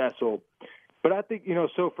successful. But I think,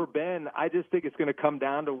 so for Ben, I just think it's going to come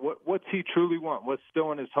down to what's he truly want, what's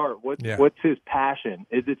still in his heart, what's his passion.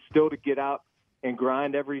 Is it still to get out and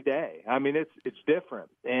grind every day? I mean, it's different,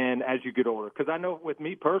 and as you get older, because I know with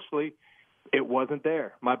me personally, it wasn't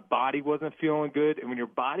there. My body wasn't feeling good, and when your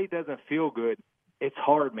body doesn't feel good, it's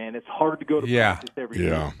hard, man. It's hard to go to practice every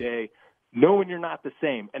day, knowing you're not the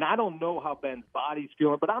same. And I don't know how Ben's body's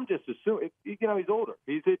feeling, but I'm just assuming, he's older.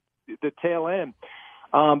 He's at the tail end.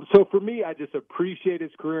 So for me, I just appreciate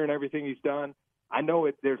his career and everything he's done. I know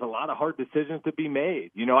there's a lot of hard decisions to be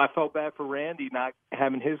made. I felt bad for Randy not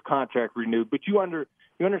having his contract renewed, but you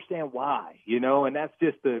understand why, and that's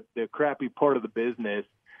just the crappy part of the business.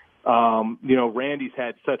 Randy's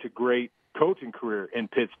had such a great coaching career in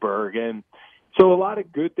Pittsburgh, and so a lot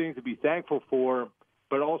of good things to be thankful for,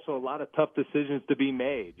 but also a lot of tough decisions to be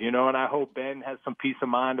made, and I hope Ben has some peace of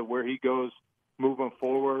mind of where he goes moving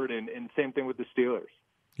forward, and same thing with the Steelers.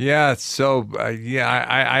 Yeah, so,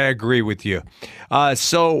 I agree with you.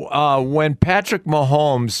 So when Patrick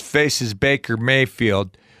Mahomes faces Baker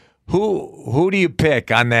Mayfield, who do you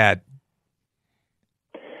pick on that?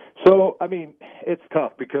 So, I mean, it's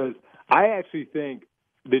tough because I actually think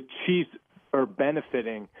the Chiefs are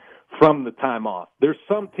benefiting from the time off. There's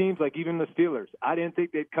some teams, like even the Steelers, I didn't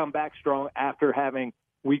think they'd come back strong after having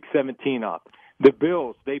Week 17 off. The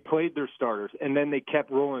Bills, they played their starters, and then they kept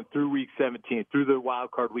rolling through Week 17, through the wild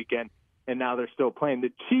card weekend, and now they're still playing.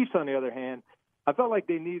 The Chiefs, on the other hand, I felt like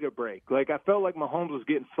they need a break. Like, I felt like Mahomes was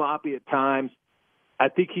getting sloppy at times. I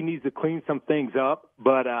think he needs to clean some things up,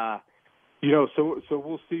 but so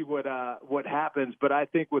we'll see what happens. But I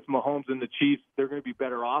think with Mahomes and the Chiefs, they're going to be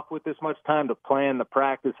better off with this much time to plan the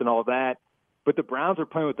practice and all that. But the Browns are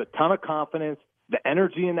playing with a ton of confidence, the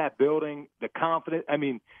energy in that building, the confidence. I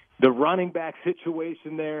mean, the running back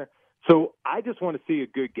situation there. So I just want to see a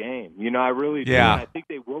good game. I really do. Yeah. And I think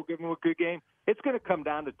they will give him a good game. It's going to come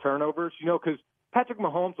down to turnovers, because Patrick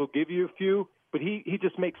Mahomes will give you a few, but he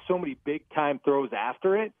just makes so many big-time throws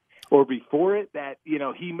after it or before it that,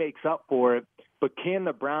 he makes up for it. But can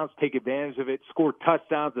the Browns take advantage of it, score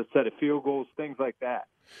touchdowns instead of field goals, things like that?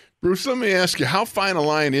 Bruce, let me ask you, how fine a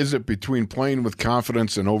line is it between playing with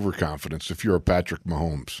confidence and overconfidence if you're a Patrick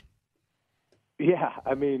Mahomes? Yeah,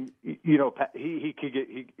 I mean, he could get,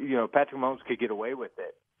 Patrick Mahomes could get away with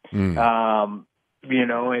it, and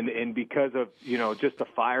because of, just the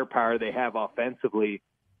firepower they have offensively.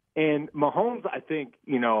 And Mahomes, I think,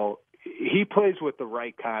 he plays with the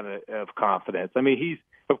right kind of confidence. I mean,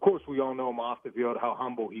 of course, we all know him off the field, how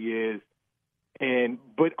humble he is.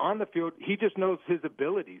 But on the field, he just knows his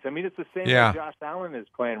abilities. I mean, it's the same way Josh Allen is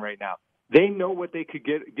playing right now. They know what they could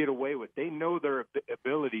get away with. They know their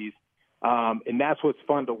abilities. And that's what's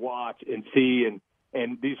fun to watch and see,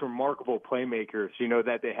 and these remarkable playmakers,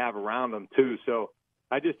 that they have around them too. So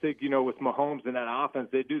I just think, with Mahomes and that offense,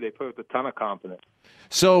 they play with a ton of confidence.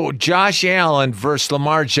 So Josh Allen versus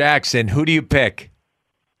Lamar Jackson, who do you pick?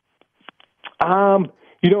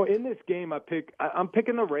 In this game, I'm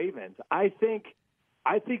picking the Ravens. I think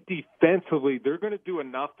defensively they're going to do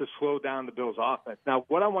enough to slow down the Bills' offense. Now,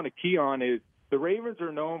 what I want to key on is the Ravens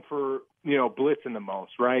are known for blitzing the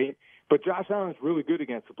most, right? But Josh Allen's really good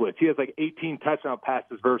against the blitz. He has like 18 touchdown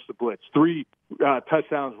passes versus the blitz, 3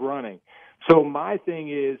 touchdowns running. So my thing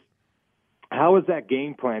is, how is that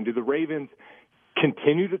game plan? Do the Ravens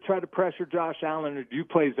continue to try to pressure Josh Allen, or do you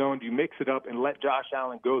play zone? Do you mix it up and let Josh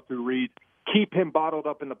Allen go through reads? Keep him bottled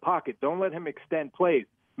up in the pocket. Don't let him extend plays.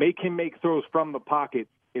 Make him make throws from the pocket.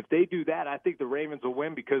 If they do that, I think the Ravens will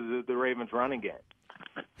win because of the Ravens' running game.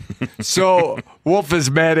 So Wolf is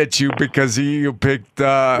mad at you because you picked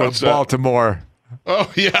Baltimore.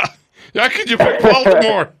 Oh, yeah. How could you pick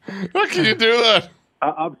Baltimore? How can you do that?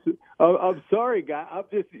 I'm sorry, guy. I'm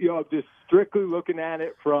just strictly looking at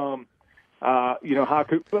it from, how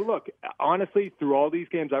could. But look, honestly, through all these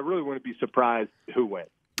games, I really wouldn't be surprised who wins.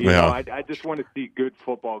 I just want to see good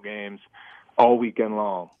football games all weekend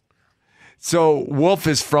long. So Wolf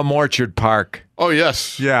is from Orchard Park. Oh,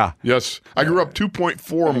 yes. Yeah. Yes. I grew up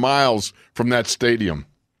 2.4 miles from that stadium.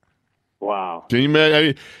 Wow. Can you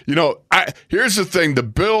imagine? Here's the thing. The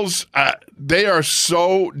Bills, they are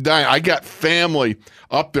so dying. I got family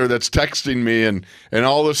up there that's texting me and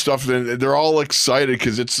all this stuff. And they're all excited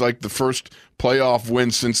because it's like the first playoff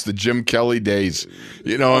win since the Jim Kelly days.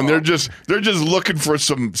 And they're just looking for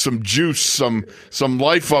some juice, some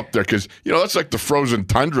life up there because, that's like the frozen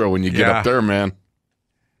tundra when you get up there, man.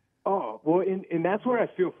 Oh, well, and that's where I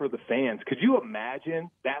feel for the fans. Could you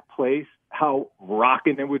imagine that place, how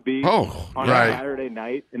rocking it would be on a Saturday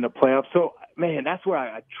night in the playoffs? So, man, that's where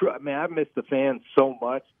I miss the fans so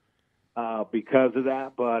much because of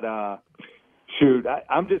that. But,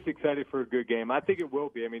 I'm just excited for a good game. I think it will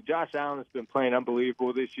be. I mean, Josh Allen has been playing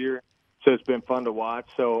unbelievable this year, so it's been fun to watch.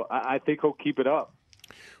 So I think he'll keep it up.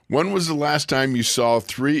 When was the last time you saw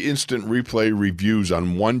 3 instant replay reviews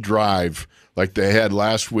on one drive like they had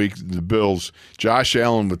last week, the Bills? Josh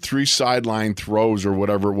Allen with 3 sideline throws or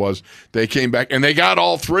whatever it was. They came back, and they got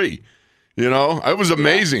all 3. It was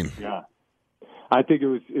amazing. Yeah. I think it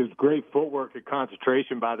was great footwork and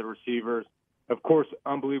concentration by the receivers. Of course,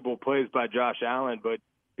 unbelievable plays by Josh Allen, but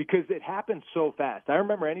because it happened so fast. I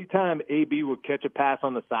remember anytime AB would catch a pass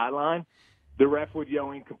on the sideline, the ref would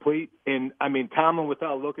yell incomplete. And, Tomlin,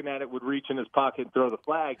 without looking at it, would reach in his pocket and throw the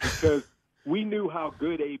flag because we knew how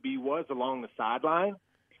good AB was along the sideline.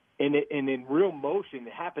 And in real motion,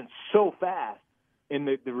 it happened so fast. And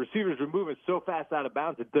the receivers were moving so fast out of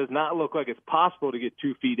bounds, it does not look like it's possible to get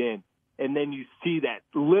 2 feet in. And then you see that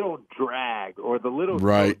little drag or the little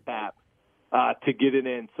toe tap to get it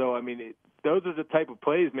in. So, those are the type of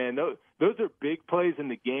plays, man. Those are big plays in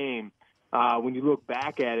the game. When you look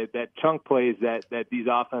back at it, that chunk plays that these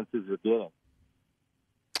offenses are getting.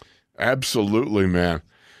 Absolutely, man.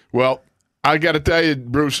 Well, I got to tell you,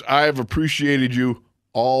 Bruce, I have appreciated you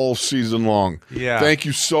all season long. Yeah. Thank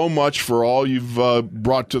you so much for all you've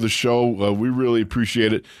brought to the show. We really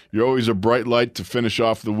appreciate it. You're always a bright light to finish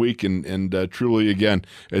off the week, and truly, again,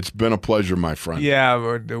 it's been a pleasure, my friend.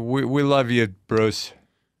 Yeah, we love you, Bruce.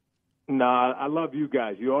 No, I love you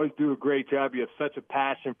guys. You always do a great job. You have such a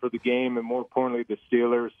passion for the game and, more importantly, the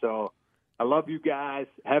Steelers. So I love you guys.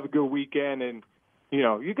 Have a good weekend, and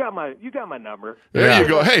you got my number. There you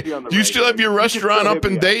go. Hey, do you still have your restaurant up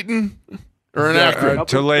in Dayton or in Akron?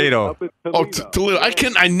 Toledo. Toledo.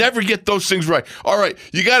 I never get those things right. All right,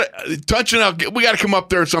 you got to touch it out. We got to come up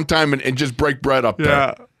there sometime and just break bread up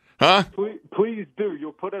there. Huh? Please do.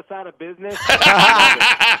 You'll put us out of business.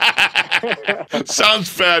 Sounds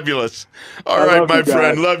fabulous. All right, my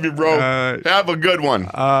friend. Love you, bro. Have a good one.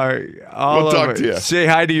 We'll talk to you. Say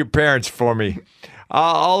hi to your parents for me.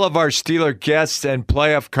 All of our Steeler guests and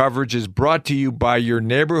playoff coverage is brought to you by your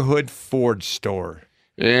neighborhood Ford store.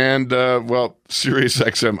 And, Sirius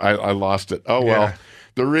XM, I lost it. Oh, well.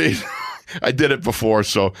 Yeah. I did it before,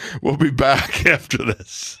 so we'll be back after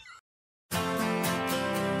this.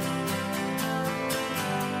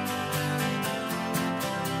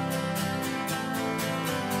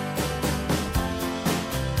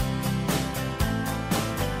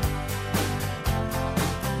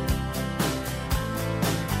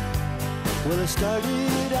 Well, I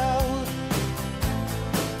started out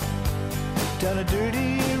down a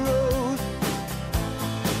dirty road.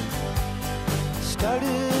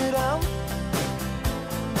 Started out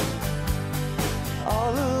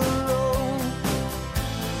all alone,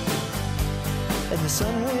 and the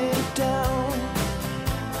sun went down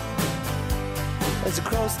as I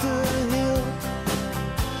crossed the hill,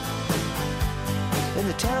 and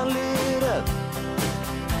the town lit up.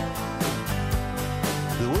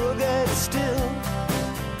 The world got still.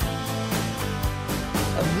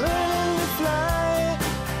 I'm learning to fly,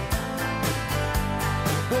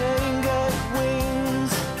 but I ain't got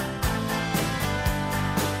wings.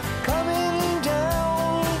 Coming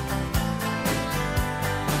down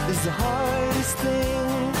is the hardest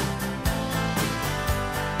thing.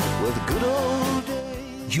 Well, the good old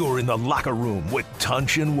days. You're in the locker room with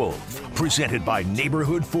Tunch and Wolf. Presented by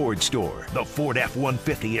Neighborhood Ford Store. The Ford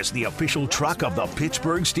F-150 is the official truck of the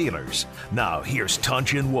Pittsburgh Steelers. Now, here's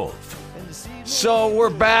Tunch and Wolf. So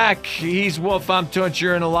we're back. He's Wolf. I'm Tunch.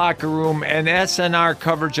 You're in the locker room. And SNR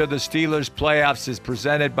coverage of the Steelers playoffs is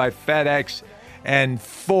presented by FedEx and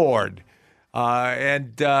Ford.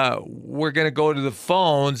 And we're going to go to the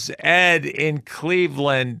phones. Ed in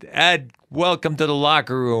Cleveland. Ed, welcome to the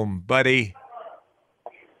locker room, buddy.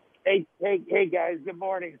 Hey, guys. Good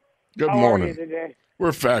morning. Good How morning. are you today?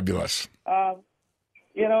 We're fabulous. I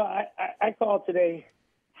called today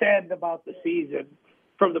saddened about the season,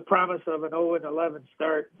 from the promise of an 0-11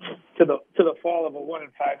 start to the fall of a 1-5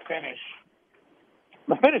 finish.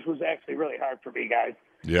 The finish was actually really hard for me, guys.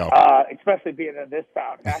 Especially being in this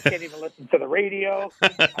town. I can't even listen to the radio.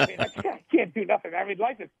 I mean, I can't do nothing. I mean,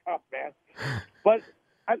 life is tough, man. But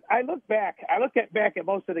I look back. I look back at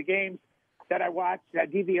most of the games that I watched. I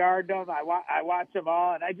DVR'd them. I watch them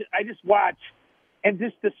all, and I just watch, and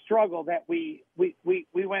just the struggle that we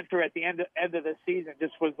went through at the end of the season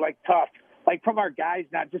just was like tough. Like from our guys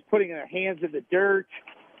not just putting their hands in the dirt,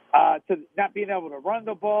 to not being able to run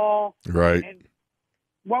the ball. Right. And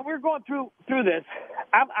when we're going through this,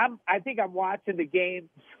 I think I'm watching the games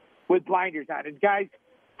with blinders on, and guys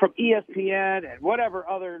from ESPN and whatever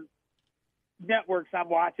other networks I'm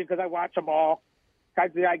watching, because I watch them all.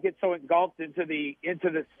 I get so engulfed into the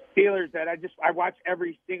Steelers that I watch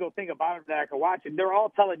every single thing about them that I can watch, and they're all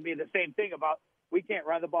telling me the same thing about we can't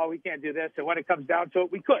run the ball, we can't do this, and when it comes down to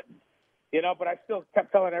it, we couldn't. But I still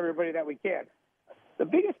kept telling everybody that we can. The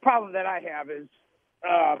biggest problem that I have is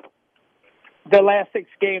the last 6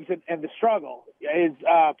 games and the struggle is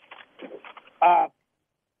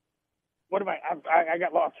what am I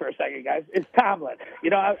got lost for a second, guys. It's Tomlin.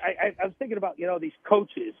 I was thinking about these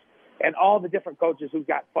coaches and all the different coaches who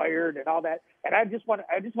got fired and all that. And I just want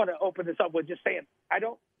to open this up with just saying I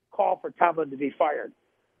don't call for Tomlin to be fired,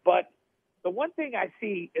 but the one thing I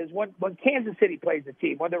see is when Kansas City plays a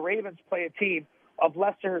team, when the Ravens play a team of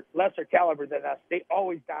lesser caliber than us, they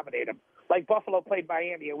always dominate them. Like Buffalo played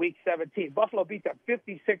Miami in Week 17. Buffalo beat them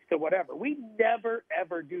 56 to whatever. We never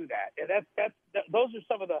ever do that, and those are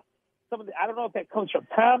some of the. I don't know if that comes from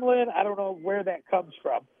Tomlin. I don't know where that comes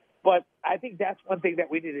from, but I think that's one thing that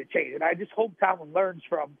we need to change. And I just hope Tomlin learns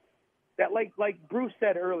from that. Like Bruce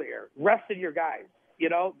said earlier, resting your guys.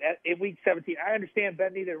 In Week 17, I understand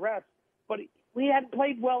Ben needed rest. But we hadn't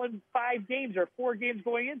played well in 5 games or 4 games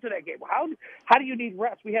going into that game. How do you need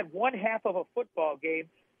rest? We had one half of a football game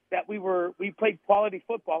that we played quality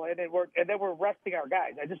football and then we're resting our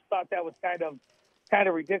guys. I just thought that was kind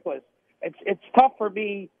of ridiculous. It's tough for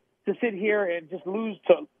me to sit here and just lose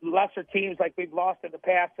to lesser teams like we've lost in the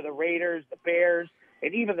past to the Raiders, the Bears,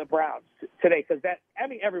 and even the Browns today. Because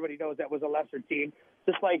everybody knows that was a lesser team.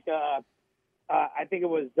 Just like. I think it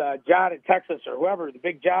was John in Texas or whoever, the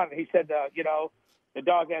big John, he said, the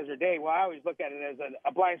dog has her day. Well, I always look at it as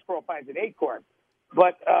a blind squirrel finds an acorn.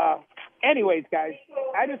 But anyways, guys,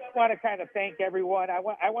 I just want to kind of thank everyone. I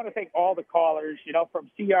want to thank all the callers, from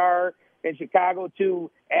CR in Chicago to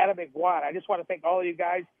Adam and Guan. I just want to thank all of you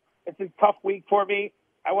guys. It's a tough week for me.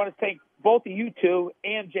 I want to thank both of you two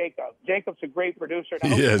and Jacob. Jacob's a great producer.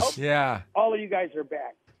 And I hope all of you guys are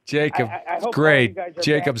back. Jacob, I hope great. All of you guys are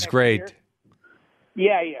Jacob's back great. Year.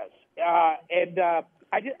 Yeah, he is. I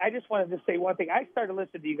just wanted to say one thing. I started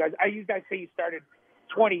listening to you guys. You guys say you started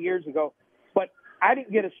 20 years ago, but I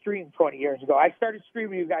didn't get a stream 20 years ago. I started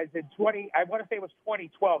streaming you guys in I want to say it was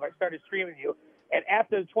 2012. I started streaming you. And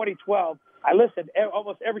after 2012, I listened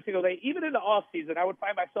almost every single day. Even in the off season, I would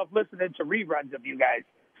find myself listening to reruns of you guys.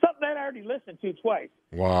 Something that I already listened to twice.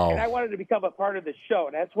 Wow. And I wanted to become a part of the show.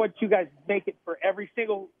 And that's what you guys make it for every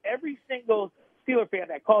single Steeler fan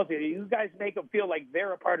that calls you. You guys make them feel like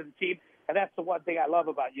they're a part of the team, and that's the one thing I love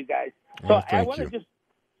about you guys. So I want to just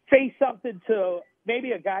say something to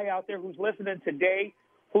maybe a guy out there who's listening today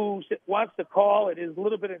who wants to call and is a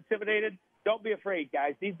little bit intimidated. Don't be afraid,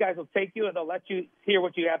 guys. These guys will take you, and they'll let you hear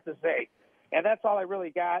what you have to say. And that's all I really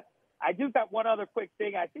got. I do got one other quick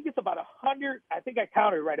thing. I think it's about 100. I think I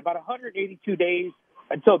counted right. About 182 days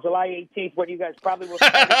until July 18th, when you guys probably will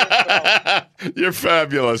start. You're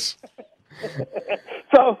fabulous.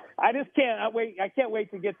 So I just can't wait. I can't wait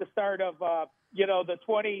to get the start of the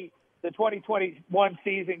 2021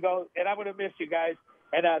 season go. And I'm going to miss you guys.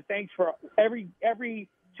 And thanks for every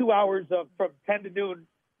 2 hours from 10 to noon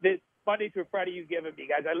this Monday through Friday you've given me,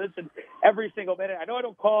 guys. I listen every single minute. I know I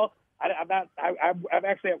don't call. I'm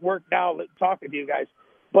actually at work now talking to you guys,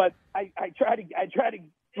 but I try to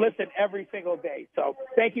listen every single day. So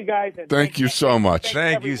thank you guys. And thank you so much.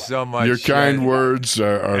 Thank you so much. Your kind words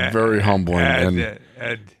are very humbling.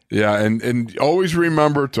 And always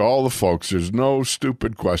remember to all the folks, there's no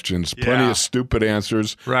stupid questions, plenty of stupid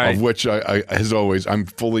answers, of which as always, I'm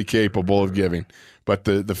fully capable of giving. But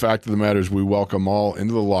the fact of the matter is we welcome all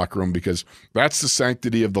into the locker room, because that's the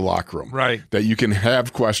sanctity of the locker room. Right. That you can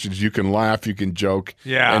have questions, you can laugh, you can joke.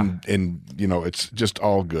 Yeah. And it's just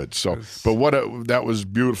all good. So, but that was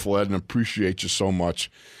beautiful, Ed, and appreciate you so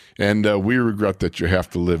much. And we regret that you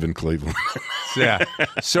have to live in Cleveland. Yeah.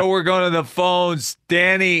 So we're going to the phones.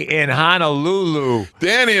 Danny in Honolulu.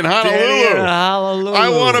 Danny in Honolulu. I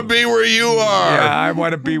want to be where you are. Yeah, I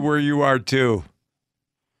want to be where you are too.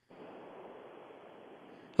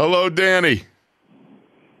 Hello, Danny.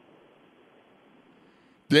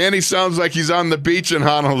 Danny sounds like he's on the beach in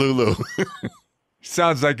Honolulu.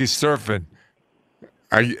 Sounds like he's surfing.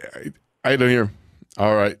 I don't hear.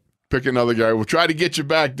 All right. Pick another guy. We'll try to get you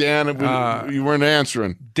back, Dan. You weren't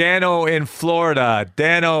answering. Dano in Florida.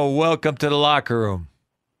 Dano, welcome to the locker room.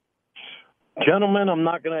 Gentlemen, I'm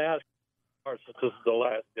not going to ask since this is the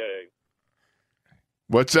last day.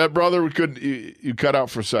 What's that, brother? You cut out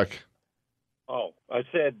for a sec. Oh, I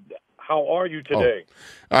said, how are you today?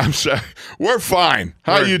 Oh, I'm sorry. We're fine.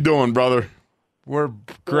 How you doing, brother? We're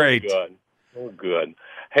great. We're good.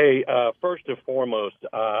 Hey, first and foremost,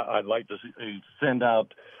 I'd like to send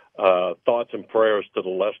out thoughts and prayers to the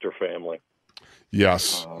Lester family.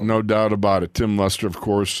 Yes, no doubt about it. Tim Lester, of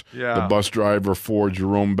course, the bus driver for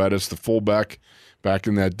Jerome Bettis, the fullback back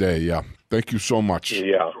in that day. Yeah, thank you so much.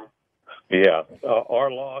 Yeah.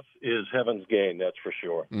 Our loss is heaven's gain, that's for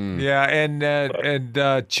sure. Yeah,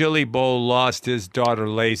 and Chili Bowl lost his daughter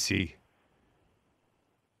Lacey.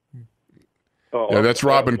 Yeah, that's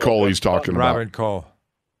Robin Cole he's talking about. Robin Cole.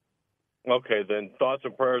 Okay, then thoughts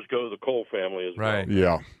and prayers go to the Cole family as well. Right.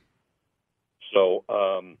 Yeah. So,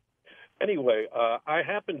 anyway, I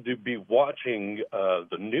happened to be watching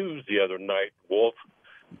the news the other night, Wolf,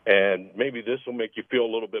 and maybe this will make you feel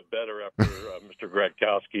a little bit better after Mr.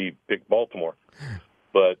 Gradkowski picked Baltimore.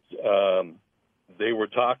 But they were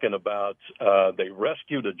talking about they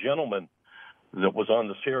rescued a gentleman that was on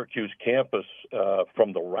the Syracuse campus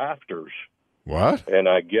from the rafters. What? And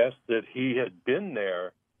I guess that he had been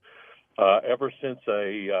there ever since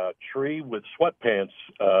a tree with sweatpants.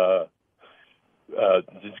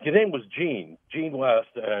 His name was Gene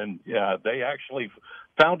West, and they actually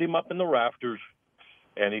found him up in the rafters.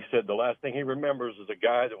 And he said the last thing he remembers is a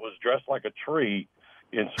guy that was dressed like a tree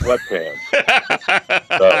in sweatpants.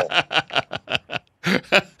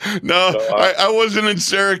 I wasn't in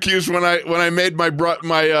Syracuse when I made my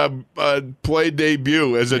play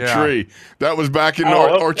debut as a tree. That was back in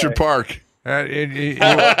Orchard Park. So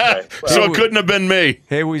it couldn't have been me.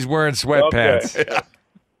 He was wearing sweatpants. Okay.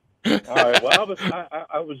 All right. Well,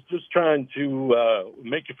 I was just trying to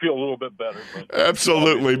make you feel a little bit better. But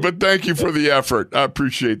absolutely. But thank you for the effort. I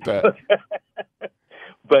appreciate that.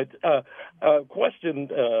 But a question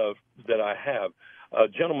that I have, a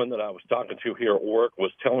gentleman that I was talking to here at work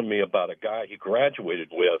was telling me about a guy he graduated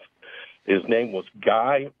with. His name was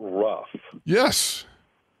Guy Ruff. Yes.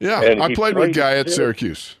 Yeah, and I played with Guy at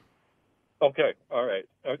Syracuse. Okay, all right,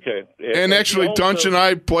 okay. And actually, Tunch and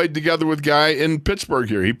I played together with Guy in Pittsburgh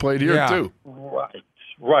here. He played here, too.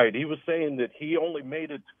 Right. He was saying that he only made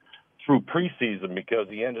it through preseason because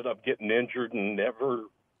he ended up getting injured and never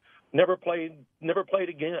played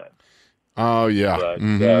again. Oh, yeah.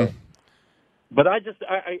 But, but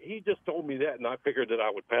he just told me that, and I figured that I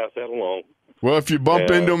would pass that along. Well, if you bump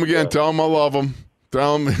into him again, tell him I love him.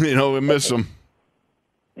 Tell him, we miss him.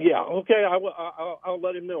 Yeah, okay. I'll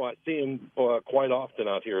let him know. I see him quite often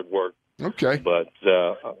out here at work. Okay. But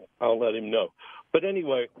I'll let him know. But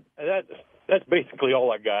anyway, that's basically all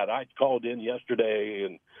I got. I called in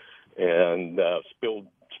yesterday and spilled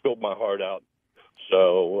my heart out.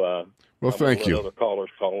 So well, thank you. Let other callers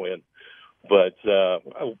call in. But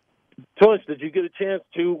Tunch, did you get a chance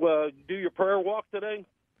to do your prayer walk today?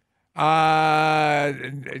 No,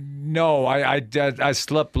 I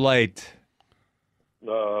slept late.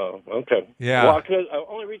 Okay. Yeah. Well, the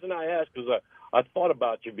only reason I asked is I thought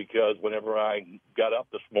about you because whenever I got up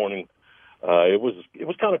this morning, it was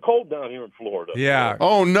kind of cold down here in Florida. Yeah.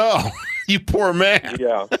 Oh no, you poor man.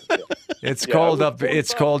 Yeah. It's cold up.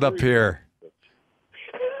 It's cold up here.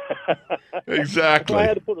 Exactly. So I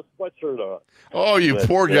had to put a sweatshirt on. Oh, you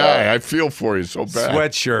poor guy. I feel for you so bad.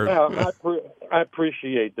 Sweatshirt. I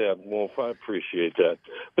appreciate that, Wolf. I appreciate that.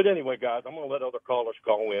 But anyway, guys, I'm going to let other callers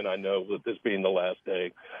call in. I know that this being the last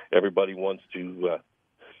day, everybody wants to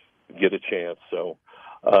get a chance. So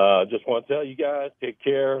just want to tell you guys, take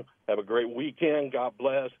care. Have a great weekend. God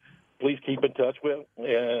bless. Please keep in touch with,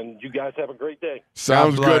 and you guys have a great day.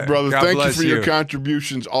 Sounds good, brother. God Thank you bless for your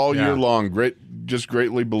contributions all year long. Just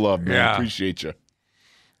greatly beloved, man. Yeah. Appreciate you.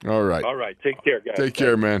 All right. All right. Take care, guys. Take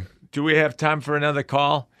care, man. Do we have time for another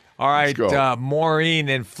call? All right, Maureen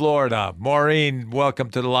in Florida. Maureen, welcome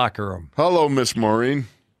to the locker room. Hello, Miss Maureen.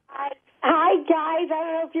 Hi, guys. I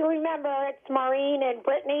don't know if you remember. It's Maureen and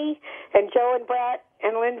Brittany and Joe and Brett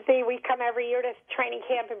and Lindsay. We come every year to training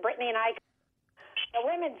camp, and Brittany and I the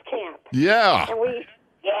women's camp. Yeah. And we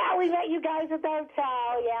met you guys at the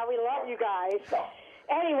hotel. Yeah, we love you guys.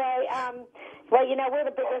 Anyway, well,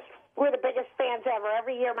 we're the biggest fans ever.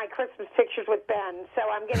 Every year, my Christmas pictures with Ben. So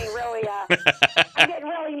I'm getting really, mad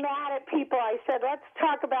at people. I said, let's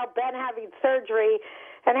talk about Ben having surgery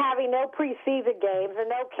and having no preseason games and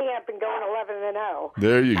no camp and going 11-0.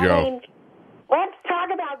 There you go. I mean, Let's talk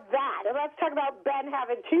about that. And let's talk about Ben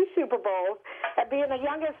having 2 Super Bowls and being the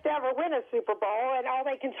youngest to ever win a Super Bowl. And all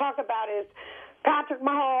they can talk about is Patrick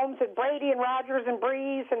Mahomes and Brady and Rodgers and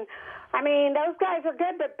Breeze. And, I mean, those guys are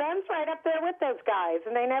good, but Ben's right up there with those guys.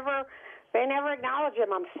 And they never acknowledge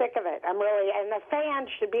him. I'm sick of it. And the fans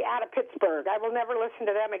should be out of Pittsburgh. I will never listen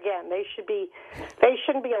to them again. They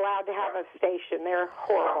shouldn't be allowed to have a station. They're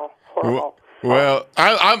horrible. Well,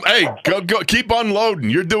 hey, go, keep unloading.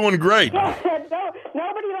 You're doing great.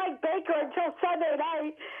 Nobody liked Baker until Sunday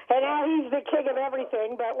night, and now he's the king of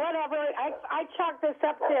everything. But whatever. I chalk this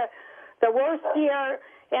up to the worst year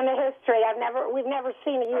in the history. We've never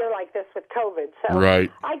seen a year like this with COVID. So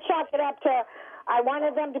right. I chalk it up to I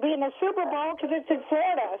wanted them to be in the Super Bowl because it's in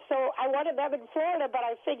Florida. So I wanted them in Florida, but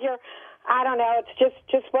I figure, I don't know, it's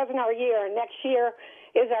just wasn't our year. And next year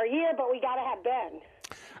is our year, but we got to have Ben.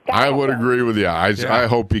 I would agree with you. I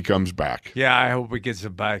hope he comes back. Yeah, I hope he gets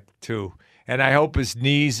him back, too. And I hope his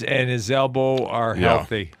knees and his elbow are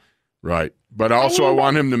healthy. Right. But also I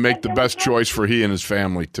want him to make the best choice for he and his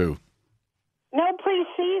family, too. No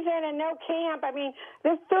preseason and no camp. I mean,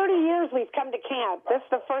 this 30 years we've come to camp. This is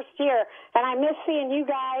the first year. And I miss seeing you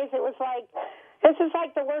guys. It was like, this is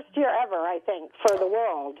like the worst year ever, I think, for the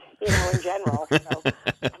world, in general. So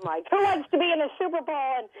I'm like, who wants to be in the Super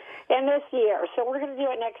Bowl in this year? So we're going to do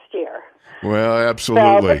it next year. Well,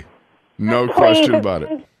 absolutely. No question about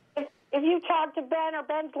it. If you talk to Ben or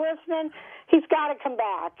Ben's listening, he's got to come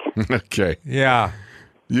back. Okay. Yeah.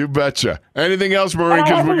 You betcha. Anything else, Marie?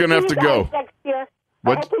 Because we're going to have to go. Next year.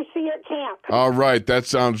 I hope we see you at camp. All right. That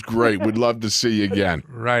sounds great. We'd love to see you again.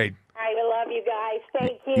 Right. I love you guys.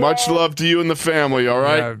 Thank you. Much love to you and the family, all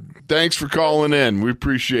right? Yeah. Thanks for calling in. We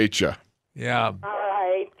appreciate you. Yeah. All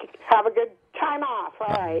right. Have a good time off.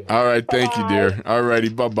 All right. All right. Thank you, dear. All righty.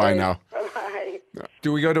 Bye-bye now. Bye.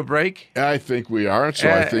 Do we go to break? I think we are. So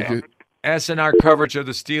I think SNR coverage of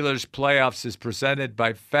the Steelers playoffs is presented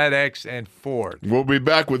by FedEx and Ford. We'll be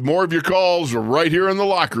back with more of your calls right here in the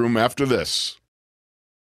locker room after this.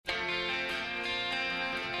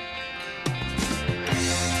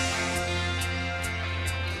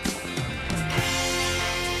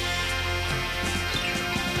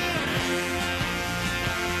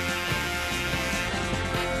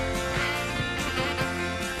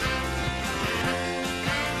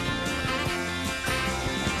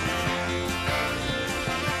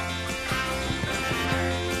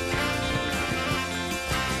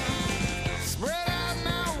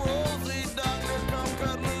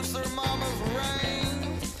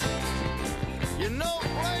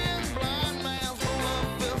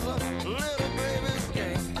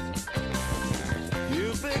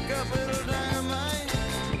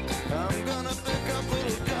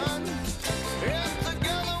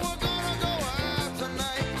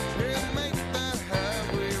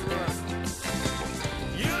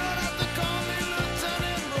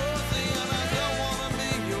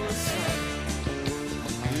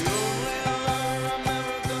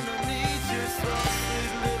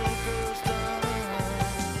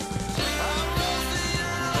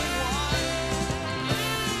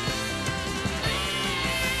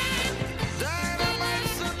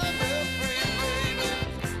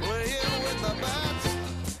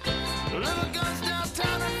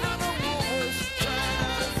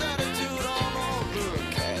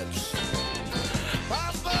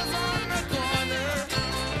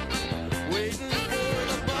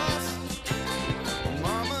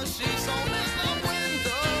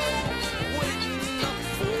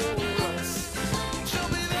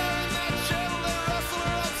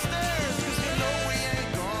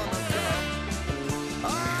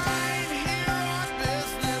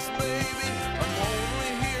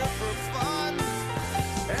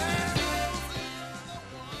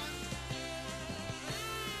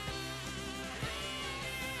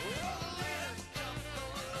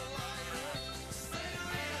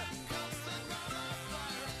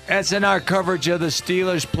 SNR coverage of the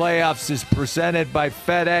Steelers playoffs is presented by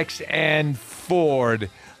FedEx and Ford.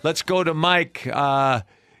 Let's go to Mike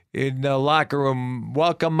in the locker room.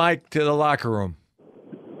 Welcome, Mike, to the locker room.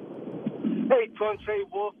 Hey, Tunch, hey,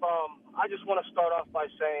 Wolf. I just want to start off by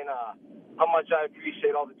saying how much I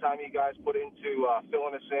appreciate all the time you guys put into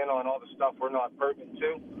filling us in on all the stuff we're not pertinent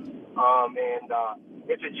to.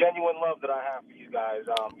 It's a genuine love that I have for you guys.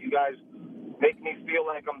 You guys make me feel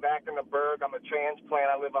like I'm back in the Burgh. I'm a transplant.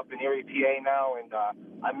 I live up in Erie, PA now, and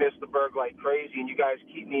I miss the Burgh like crazy. And you guys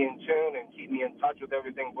keep me in tune and keep me in touch with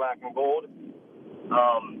everything black and gold.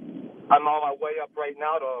 I'm on my way up right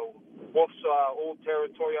now to Wolf's old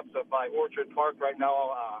territory up to by Orchard Park right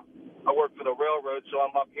now. I work for the railroad, so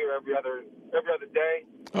I'm up here every other day.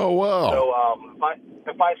 Oh, wow. So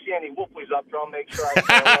if I see any Wolfies up there, I'll make sure I say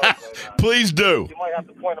hello. Please do. You might have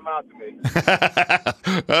to point them out to me.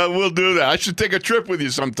 We'll do that. I should take a trip with you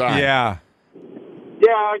sometime. Yeah.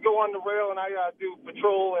 Yeah, I go on the rail and I do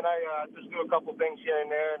patrol and I just do a couple things here and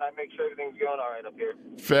there and I make sure everything's going all right up here.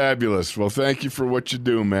 Fabulous. Well, thank you for what you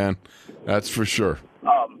do, man. That's for sure.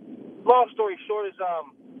 Long story short is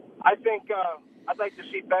I think I'd like to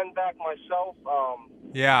see Ben back myself.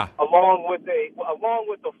 Yeah. Along with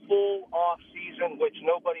a full off season, which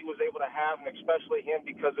nobody was able to have, and especially him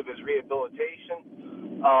because of his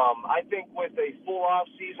rehabilitation. I think with a full off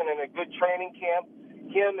season and a good training camp,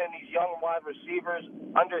 him and these young wide receivers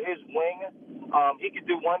under his wing, he could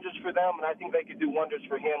do wonders for them, and I think they could do wonders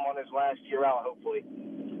for him on his last year out, hopefully.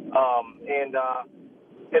 And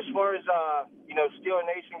as far as Steeler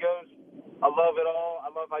Nation goes, I love it all. I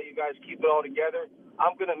love how you guys keep it all together.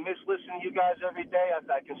 I'm going to miss listening to you guys every day.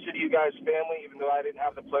 I consider you guys family, even though I didn't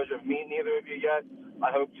have the pleasure of meeting either of you yet.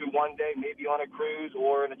 I hope to one day, maybe on a cruise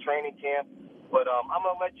or in a training camp. But I'm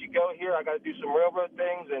going to let you go here. I got to do some railroad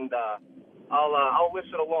things, and I'll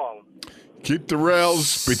listen along. Keep the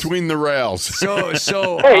rails between the rails. So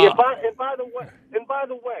hey, and by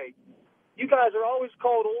the way, you guys are always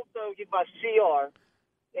called Old Fogey by CR,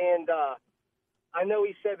 and I know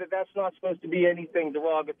he said that that's not supposed to be anything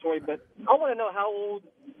derogatory, but I want to know how old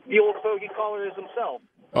the Old Fogey caller is himself.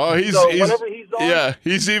 Oh, he's on, yeah,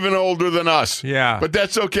 he's even older than us. Yeah. But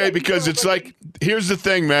that's okay because it's like, here's the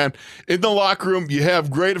thing, man. In the locker room, you have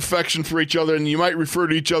great affection for each other, and you might refer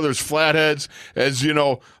to each other as flatheads, as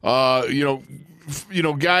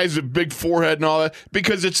guys with big forehead and all that,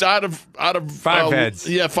 because it's out of five heads.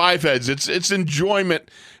 Yeah, five heads. It's enjoyment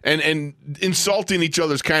and insulting each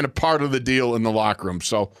other's kind of part of the deal in the locker room.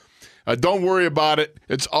 So don't worry about it.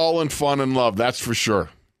 It's all in fun and love. That's for sure.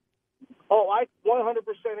 Oh, I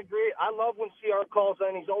 100% agree. I love when CR calls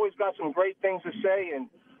in. He's always got some great things to say, and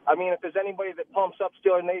I mean, if there's anybody that pumps up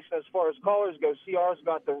Steeler Nation as far as callers go, CR's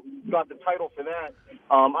got the title for that.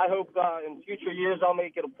 I hope in future years I'll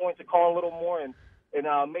make it a point to call a little more and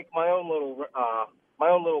make my own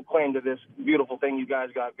little claim to this beautiful thing you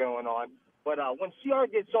guys got going on. But when CR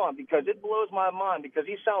gets on, because it blows my mind, because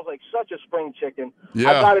he sounds like such a spring chicken, yeah.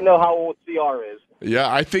 I got to know how old CR is.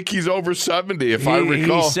 Yeah, I think he's over 70, if I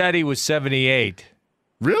recall. He said he was 78.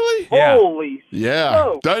 Really? Yeah. Holy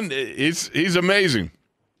yeah. He's amazing.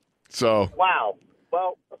 So wow.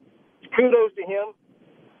 Well, kudos to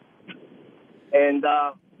him. And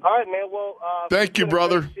all right, man. Well, thank you,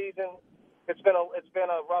 brother. Season. It's been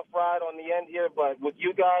a rough ride on the end here, but with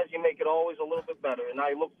you guys, you make it always a little bit better. And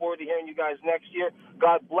I look forward to hearing you guys next year.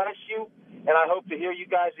 God bless you, and I hope to hear you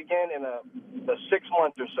guys again in a 6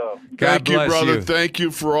 months or so. Thank you, brother. Thank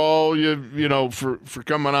you for all for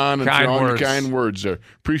coming on and for all your kind words there.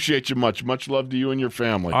 Appreciate you much. Much love to you and your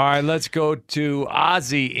family. All right, let's go to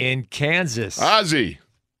Ozzy in Kansas. Ozzy.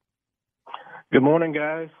 Good morning,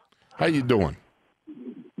 guys. How you doing?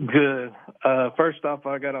 Good. First off,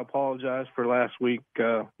 I got to apologize for last week.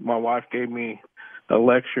 My wife gave me a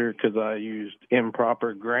lecture because I used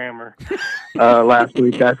improper grammar. Last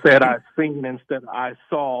week I said I seen instead of I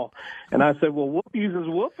saw. And I said, well, Whoop uses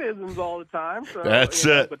whoop-isms all the time. So, that's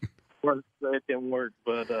it. But it didn't work.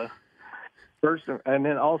 But first, and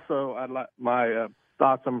then also I'd like my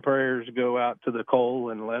thoughts and prayers go out to the Cole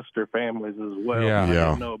and Lester families as well. Yeah. I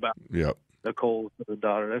didn't know about the Cole to the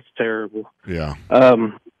daughter. That's terrible. Yeah.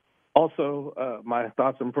 Also, my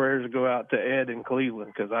thoughts and prayers go out to Ed in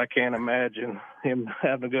Cleveland because I can't imagine him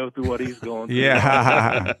having to go through what he's going through.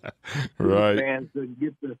 Yeah, right. Fans to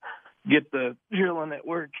get the drilling at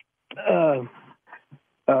work.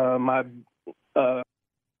 My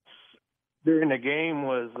during the game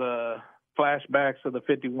was flashbacks of the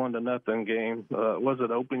 51-0 game. Was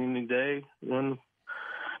it opening day when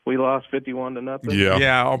we lost 51-0?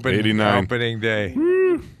 Yeah, opening day.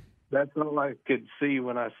 Woo. That's all I could see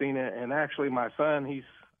when I seen it. And actually, my son, he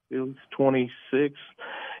was 26.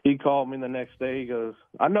 He called me the next day. He goes,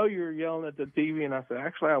 I know you were yelling at the TV. And I said,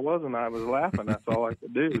 actually, I wasn't. I was laughing. That's all I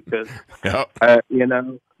could do because,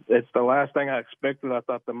 it's the last thing I expected. I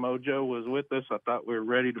thought the mojo was with us. I thought we were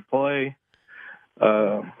ready to play.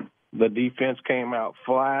 The defense came out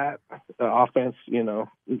flat. The offense, when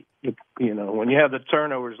you have the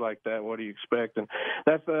turnovers like that, what do you expect? And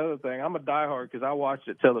that's the other thing. I'm a diehard because I watched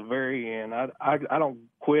it till the very end. I don't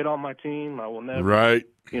quit on my team. I will never. Right.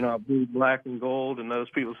 I bleed black and gold, and those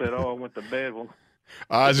people said, "Oh, I went to bed." Well,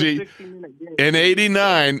 Ozzy, in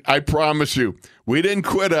 '89, I promise you, we didn't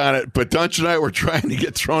quit on it, but Dunch and I were trying to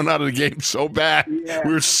get thrown out of the game so bad. Yeah.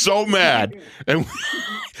 We were so mad, and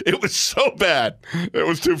it was so bad. It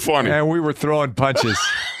was too funny. And we were throwing punches.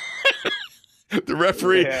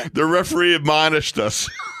 The referee admonished us.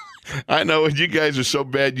 I know you guys are so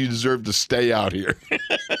bad you deserve to stay out here.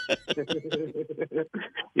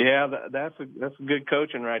 Yeah, that's good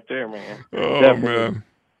coaching right there, man. Oh, Definitely. man.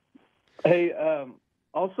 Hey,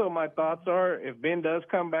 also my thoughts are if Ben does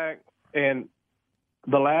come back, and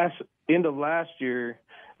the end of last year,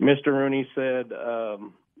 Mr. Rooney said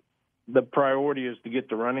the priority is to get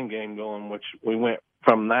the running game going, which we went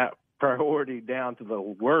from that priority down to the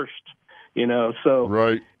worst, So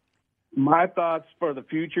right. My thoughts for the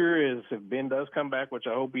future is if Ben does come back, which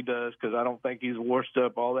I hope he does, because I don't think he's washed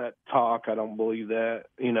up all that talk. I don't believe that.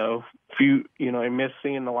 He missed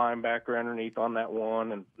seeing the linebacker underneath on that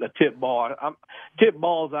one and the tip ball. Tip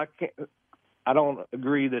balls, I don't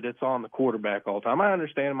agree that it's on the quarterback all the time. I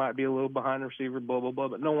understand it might be a little behind the receiver, blah, blah, blah,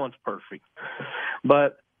 but no one's perfect.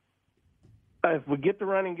 But if we get the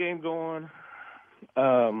running game going,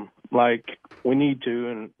 like we need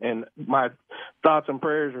to, and my thoughts and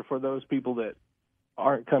prayers are for those people that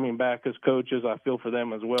aren't coming back as coaches. I feel for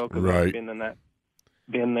them as well because I've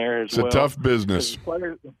been there as well. It's a tough business.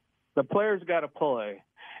 The players got to play,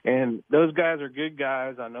 and those guys are good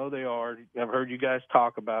guys. I know they are. I've heard you guys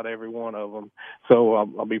talk about every one of them, so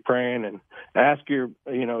I'll be praying and ask who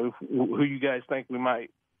you guys think we might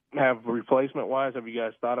have replacement wise. Have you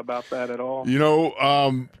guys thought about that at all?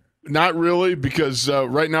 Not really, because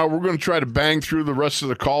right now we're going to try to bang through the rest of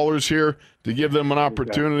the callers here to give them an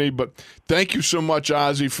opportunity. Okay. But thank you so much,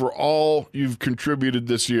 Ozzie, for all you've contributed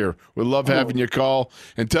this year. We love having you call.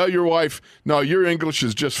 And tell your wife, no, your English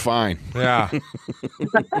is just fine. Yeah.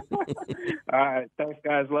 All right. Thanks,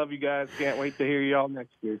 guys. Love you guys. Can't wait to hear you all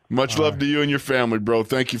next year. Much love to you and your family, bro.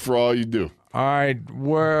 Thank you for all you do. All right.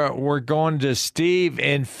 We're going to Steve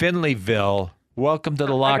in Finleyville. Welcome to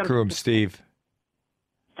the locker room, Steve.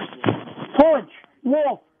 Punch,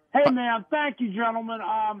 Wolf. Hey, man, thank you, gentlemen.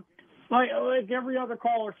 Like every other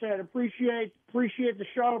caller said, appreciate the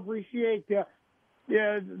show, appreciate the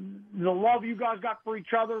love you guys got for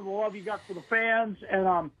each other, the love you got for the fans,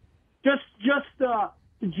 and just the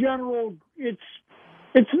general. It's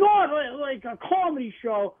not like a comedy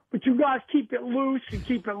show, but you guys keep it loose and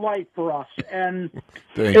keep it light for us, and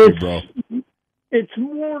thank you, bro. It's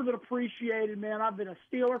more than appreciated, man. I've been a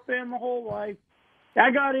Steeler fan my whole life. I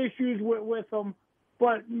got issues with them,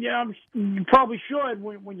 but you probably should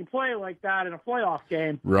when you play like that in a playoff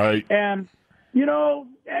game. Right. And,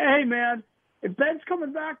 hey, man, if Ben's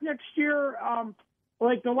coming back next year,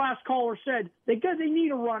 like the last caller said, they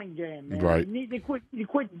need a running game, man. Right. You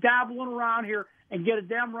quit dabbling around here and get a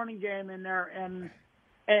damn running game in there, and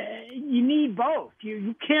you need both.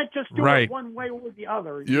 You can't just do it one way or the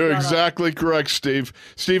other. You're exactly correct, Steve.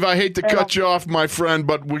 Steve, I hate to cut you off, my friend,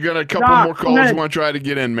 but we got a couple more calls we want to try to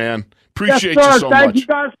get in, man. Appreciate you so Thank much. You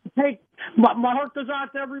guys my heart goes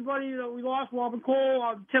out to everybody that we lost, Robin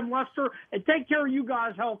Cole, Tim Lester, and take care of you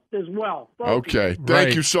guys' health as well. Okay.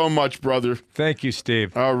 Thank you so much, brother. Thank you,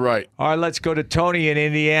 Steve. All right. All right, let's go to Tony in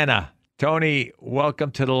Indiana. Tony,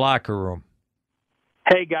 welcome to the locker room.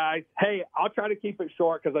 Hey, guys. Hey, I'll try to keep it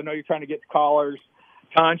short because I know you're trying to get to callers.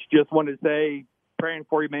 Tunch, just wanted to say, praying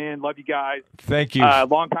for you, man. Love you guys. Thank you.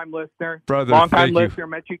 Long-time listener. Brother, long-time thank listener.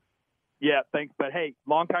 Met you. Yeah, thanks. But, hey,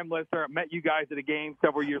 long-time listener. Met you guys at a game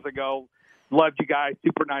several years ago. Loved you guys.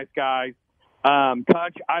 Super nice guys.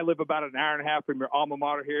 Tunch, I live about an hour and a half from your alma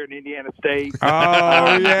mater here in Indiana State.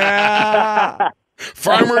 Oh, yeah.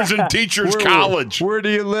 Farmers and Teachers College. Where do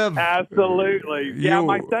you live? Absolutely. Yeah,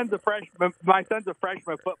 my son's a freshman. My son's a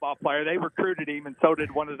freshman football player. They recruited him, and so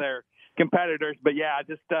did one of their competitors. But yeah,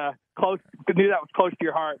 just close. Knew that was close to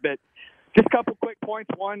your heart. But just a couple quick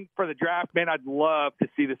points. One for the draft, man. I'd love to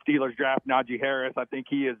see the Steelers draft Najee Harris. I think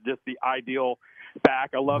he is just the ideal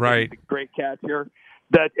back. I love him. He's a great catcher.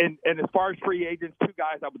 And as far as free agents, two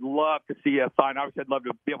guys I would love to see us sign. Obviously, I'd love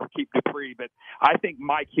to be able to keep Dupree, but I think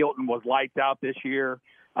Mike Hilton was lights out this year.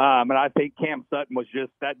 And I think Cam Sutton was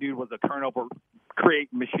that dude was a turnover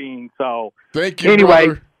creating machine. So thank you, anyway,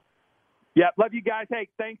 brother. Yeah, love you guys. Hey,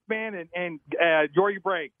 thanks, man, and enjoy your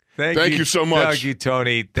break. Thank you so much. Thank you,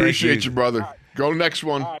 Tony. Appreciate you, brother. Right. Go next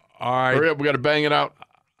one. All right. Hurry up. We got to bang it out.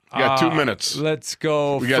 We got 2 minutes. Let's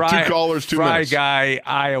go. We got two callers, 2 minutes. Fry Guy,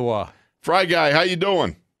 Iowa. Fry Guy, how you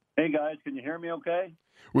doing? Hey, guys. Can you hear me okay?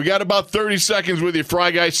 We got about 30 seconds with you,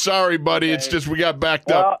 Fry Guy. Sorry, buddy. Okay. It's just we got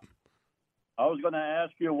backed up. I was going to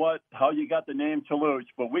ask you how you got the name Toulouse,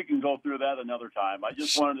 but we can go through that another time. I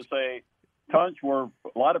just wanted to say, Tunch, we're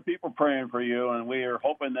a lot of people praying for you, and we are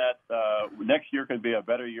hoping that next year could be a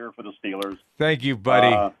better year for the Steelers. Thank you,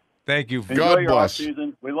 buddy. Thank you. Enjoy God your bless.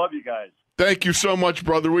 Off-season. We love you guys. Thank you so much,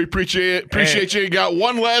 brother. We appreciate you. You got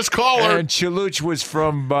one last caller. And Chaluch was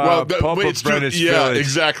from Pompa Brenner's Village.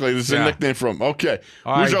 Exactly. This is a nickname from. Okay.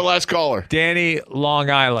 Who's our last caller? Danny, Long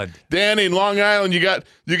Island. Danny, Long Island. You got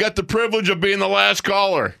the privilege of being the last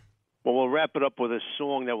caller. Well, we'll wrap it up with a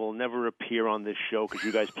song that will never appear on this show because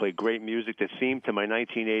you guys play great music. The theme to my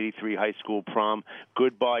 1983 high school prom,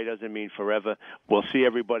 Goodbye Doesn't Mean Forever. We'll see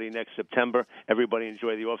everybody next September. Everybody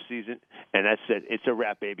enjoy the off-season. And that's it. It's a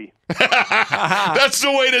wrap, baby. That's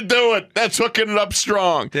the way to do it. That's hooking it up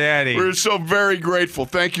strong. Danny. We're so very grateful.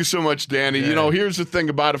 Thank you so much, Danny. You know, here's the thing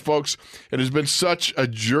about it, folks. It has been such a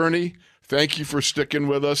journey. Thank you for sticking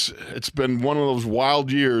with us. It's been one of those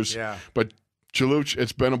wild years. Yeah. But Chaluch,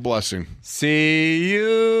 it's been a blessing. See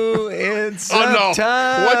you in September. Oh,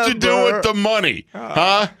 no. What'd you do with the money?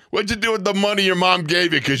 Huh? What'd you do with the money your mom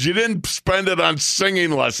gave you? Because you didn't spend it on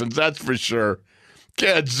singing lessons, that's for sure.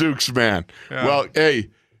 Gadzooks, man. Yeah. Well,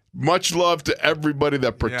 hey, much love to everybody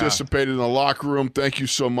that participated in the locker room. Thank you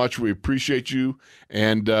so much. We appreciate you.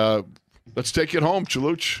 And let's take it home,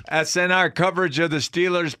 Chaluch. SNR coverage of the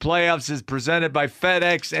Steelers playoffs is presented by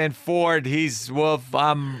FedEx and Ford. He's Wolf.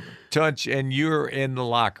 I'm Tunch, and you're in the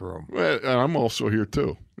locker room. Well, I'm also here,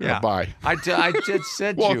 too. Yeah. Bye. I just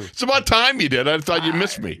said well, you. It's about time you did. I thought you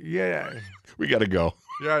missed me. Yeah. We got to go.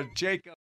 Yeah, Jacob.